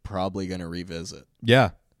I'm probably going to revisit. Yeah.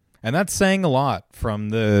 And that's saying a lot from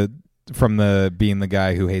the being the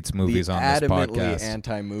guy who hates movies on this podcast. Adamantly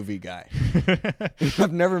anti-movie guy.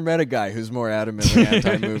 I've never met a guy who's more adamantly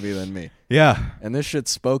anti-movie than me. Yeah. And this shit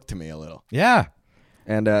spoke to me a little. Yeah.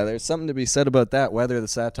 And there's something to be said about that, whether the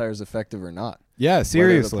satire is effective or not. Yeah,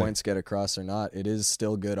 seriously. Whether the points get across or not, it is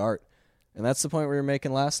still good art. And that's the point we were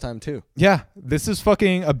making last time, too. Yeah, this is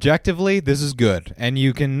fucking objectively, this is good. And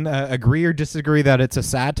you can agree or disagree that it's a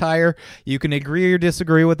satire. You can agree or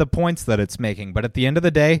disagree with the points that it's making. But at the end of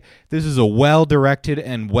the day, this is a well-directed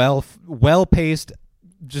and well-paced,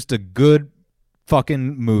 just a good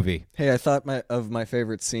fucking movie. Hey, I thought of my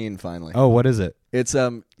favorite scene, finally. Oh, what is it? It's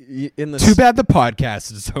in the... Too bad the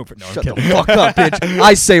podcast is over. No, Shut the fuck up, bitch.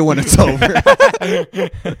 I say when it's over.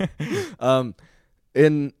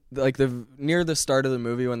 In like near the start of the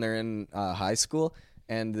movie when they're in high school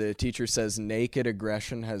and the teacher says naked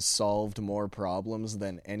aggression has solved more problems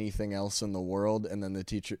than anything else in the world, and then the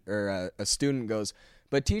teacher or a student goes,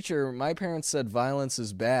 but teacher, my parents said violence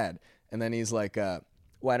is bad. And then he's like,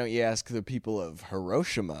 why don't you ask the people of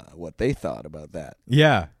Hiroshima what they thought about that?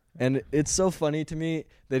 Yeah. And it's so funny to me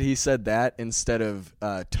that he said that instead of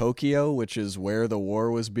Tokyo, which is where the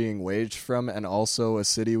war was being waged from, and also a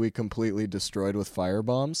city we completely destroyed with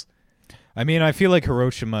firebombs. I mean, I feel like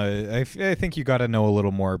Hiroshima, I think you got to know a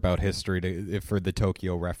little more about history for the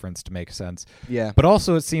Tokyo reference to make sense. Yeah. But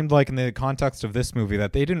also it seemed like in the context of this movie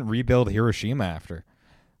that they didn't rebuild Hiroshima after.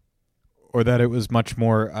 Or that it was much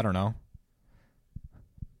more, I don't know.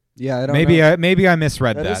 Yeah, I don't know. Maybe I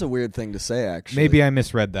misread that. That is a weird thing to say, actually. Maybe I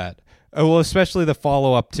misread that. Oh, well, especially the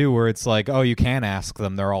follow-up, too, where it's like, oh, you can't ask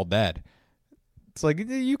them. They're all dead. It's like,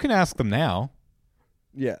 you can ask them now.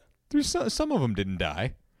 Yeah. There's some of them didn't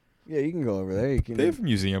die. Yeah, you can go over there. They have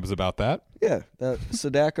museums about that. Yeah,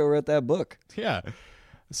 Sadako wrote that book. Yeah.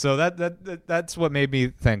 So that's what made me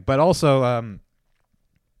think. But also,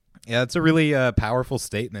 yeah, it's a really powerful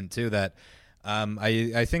statement, too, that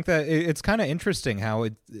I think that it's kind of interesting how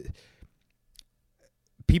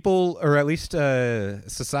people, or at least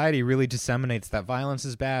society, really disseminates that violence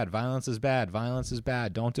is bad, violence is bad, violence is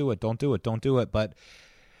bad, don't do it, don't do it, don't do it. But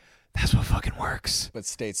that's what fucking works. But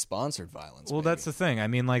state-sponsored violence. Well, maybe. That's the thing. I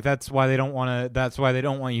mean, like that's why they don't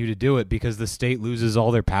want you to do it, because the state loses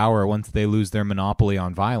all their power once they lose their monopoly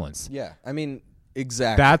on violence. Yeah, I mean,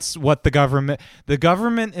 exactly. That's what the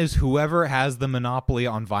government is whoever has the monopoly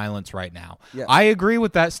on violence right now. Yeah. I agree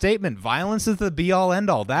with that statement. Violence is the be-all,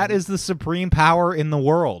 end-all. That is the supreme power in the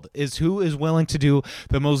world, is who is willing to do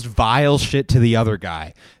the most vile shit to the other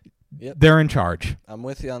guy. Yep. They're in charge. I'm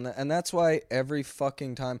with you on that. And that's why every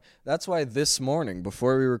fucking time, that's why this morning,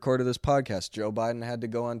 before we recorded this podcast, Joe Biden had to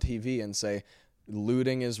go on TV and say,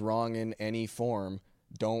 looting is wrong in any form.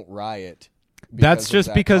 Don't riot. That's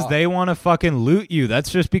just because they want to fucking loot you. That's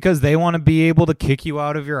just because they want to be able to kick you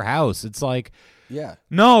out of your house. It's like, yeah.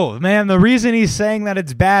 No, man, the reason he's saying that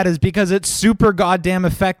it's bad is because it's super goddamn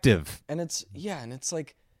effective. And it's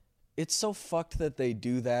like, it's so fucked that they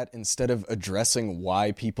do that instead of addressing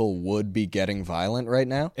why people would be getting violent right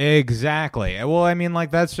now. Exactly. Well, I mean, like,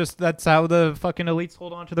 that's how the fucking elites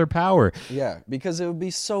hold on to their power. Yeah, because it would be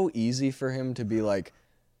so easy for him to be like,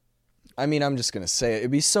 I mean, I'm just going to say it.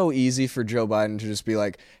 It'd be so easy for Joe Biden to just be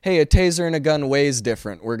like, hey, a taser and a gun weighs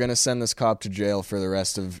different. We're going to send this cop to jail for the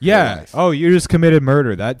rest of your life. Oh, you just committed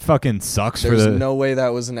murder. That fucking sucks. There's no way that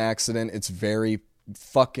was an accident. It's very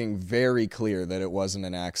clear that it wasn't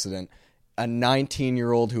an accident. A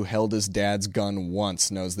 19-year-old who held his dad's gun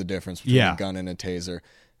once knows the difference between a gun and a taser.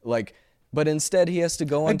 Like... But instead, he has to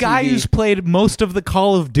go on TV. A guy TV. who's played most of the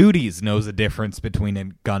Call of Duties knows the difference between a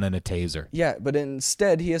gun and a taser. Yeah, but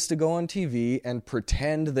instead, he has to go on TV and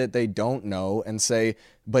pretend that they don't know and say,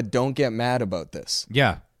 but don't get mad about this.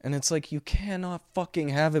 Yeah. And it's like, you cannot fucking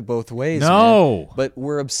have it both ways, No. man. But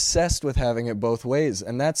we're obsessed with having it both ways.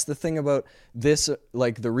 And that's the thing about this,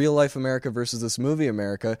 like the real life America versus this movie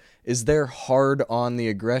America, is they're hard on the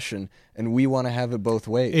aggression, and we want to have it both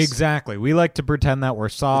ways. Exactly. We like to pretend that we're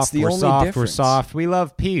soft, we're soft. We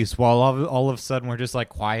love peace, while all of a sudden we're just like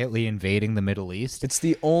quietly invading the Middle East. It's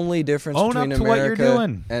the only difference Own between up to America what you're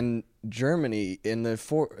doing. and Germany in the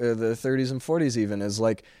 30s and 40s even, is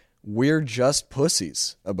like, we're just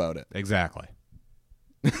pussies about it. Exactly.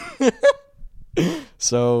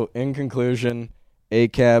 So, in conclusion,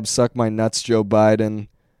 ACAB, suck my nuts, Joe Biden.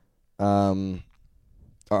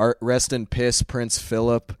 Rest in piss, Prince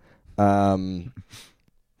Philip.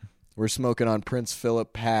 We're smoking on Prince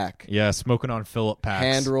Philip pack. Yeah, smoking on Philip packs.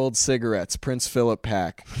 Hand-rolled cigarettes, Prince Philip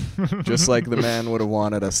pack. Just like the man would have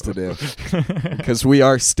wanted us to do. Because we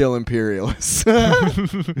are still imperialists.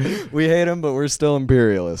 We hate him, but we're still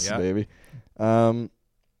imperialists, baby.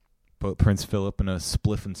 Put Prince Philip in a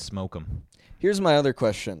spliff and smoke him. Here's my other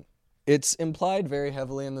question. It's implied very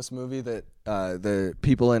heavily in this movie that the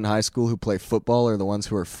people in high school who play football are the ones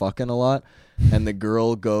who are fucking a lot, and the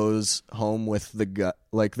girl goes home with the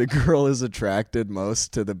girl is attracted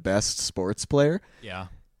most to the best sports player. Yeah.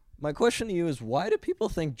 My question to you is, why do people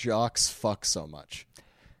think jocks fuck so much?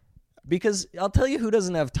 Because I'll tell you who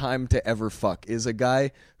doesn't have time to ever fuck is a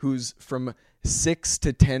guy who's from 6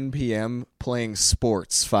 to 10 p.m. playing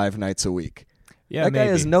sports 5 nights a week. Yeah, that guy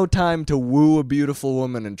has no time to woo a beautiful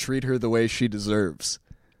woman and treat her the way she deserves.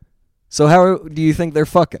 So how do you think they're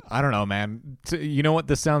fucking? I don't know, man. You know what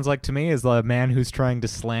this sounds like to me is a man who's trying to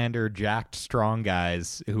slander jacked, strong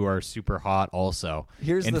guys who are super hot also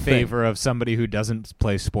in favor of somebody who doesn't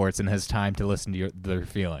play sports and has time to listen to their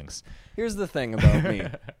feelings. Here's the thing about me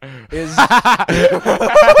is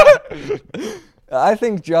I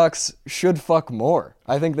think jocks should fuck more.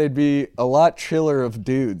 I think they'd be a lot chiller of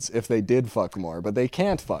dudes if they did fuck more, but they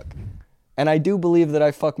can't fuck. And I do believe that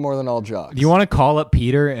I fuck more than all jocks. Do you want to call up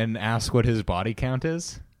Peter and ask what his body count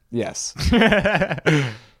is? Yes.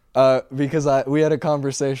 Because we had a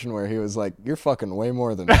conversation where he was like, you're fucking way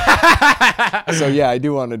more than me. So yeah, I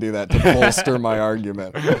do want to do that to bolster my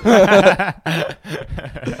argument. I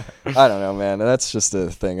don't know, man. That's just a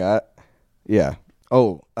thing. Yeah.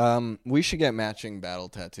 Oh, we should get matching battle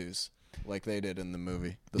tattoos like they did in the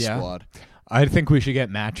movie, The Squad. I think we should get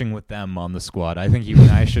matching with them on the Squad. I think you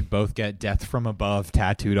and I should both get Death from Above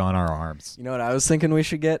tattooed on our arms. You know what I was thinking we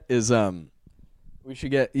should get is we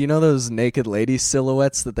should get, you know those naked lady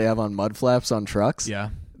silhouettes that they have on mud flaps on trucks? Yeah.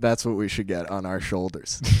 That's what we should get on our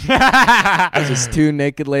shoulders. Just 2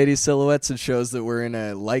 naked lady silhouettes. It shows that we're in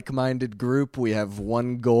a like-minded group. We have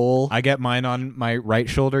one goal. I get mine on my right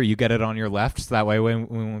shoulder. You get it on your left. So that way when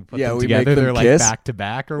we put them we together, make them they're kiss. like back to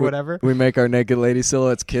back or whatever. We make our naked lady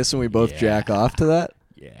silhouettes kiss and we both jack off to that.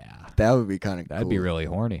 Yeah. That would be kind of cool. That'd be really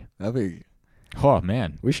horny. That'd be... Oh,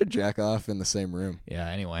 man. We should jack off in the same room. Yeah,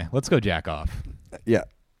 anyway. Let's go jack off. Yeah.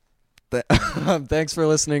 Thanks for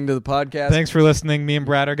listening to the podcast. Thanks for listening. Me and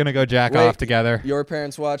Brad are going to go jack off together. Your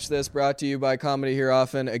Parents Watch This, brought to you by Comedy Here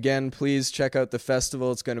Often. Again, please check out the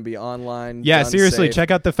festival. It's going to be online. Yeah, seriously,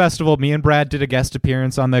 check out the festival. Me and Brad did a guest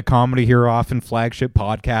appearance on the Comedy Here Often flagship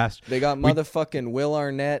podcast. They got motherfucking Will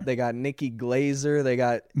Arnett. They got Nikki Glazer. They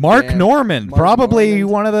got Mark Norman, probably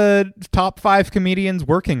one of the top 5 comedians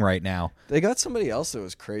working right now. They got somebody else that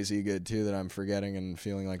was crazy good, too, that I'm forgetting and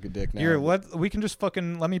feeling like a dick now. Here, we can just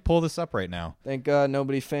fucking... Let me pull this up right now. Thank God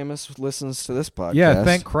nobody famous listens to this podcast. Yeah,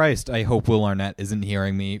 thank Christ. I hope Will Arnett isn't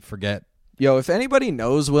hearing me forget. Yo, if anybody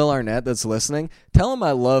knows Will Arnett that's listening, tell him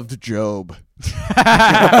I loved Job.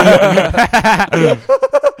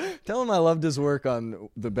 Tell him I loved his work on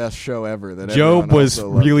the best show ever. That Job was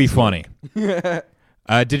really funny.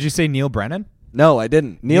 Did you say Neil Brennan? No, I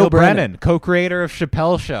didn't. Neil Brennan, co-creator of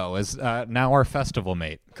Chappelle's Show, is now our festival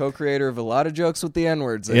mate. Co-creator of a lot of jokes with the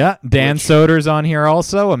N-words. Yeah, Dan Soder's on here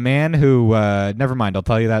also, a man who, never mind, I'll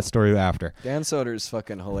tell you that story after. Dan Soder's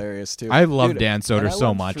fucking hilarious, too. I love Dan Soder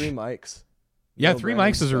so much. 3 Mics. Yeah, 3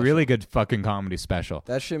 Mics is a really good fucking comedy special.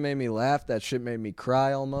 That shit made me laugh. That shit made me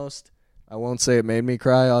cry almost. I won't say it made me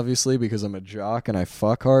cry, obviously, because I'm a jock and I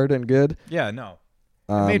fuck hard and good. Yeah, no.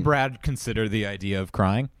 It made Brad consider the idea of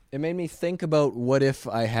crying. It made me think about what if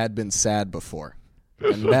I had been sad before.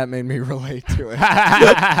 And that made me relate to it.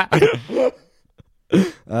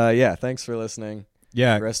 Yeah, thanks for listening.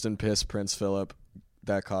 Yeah. Rest in piss, Prince Philip.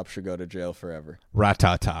 That cop should go to jail forever.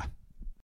 Ratata.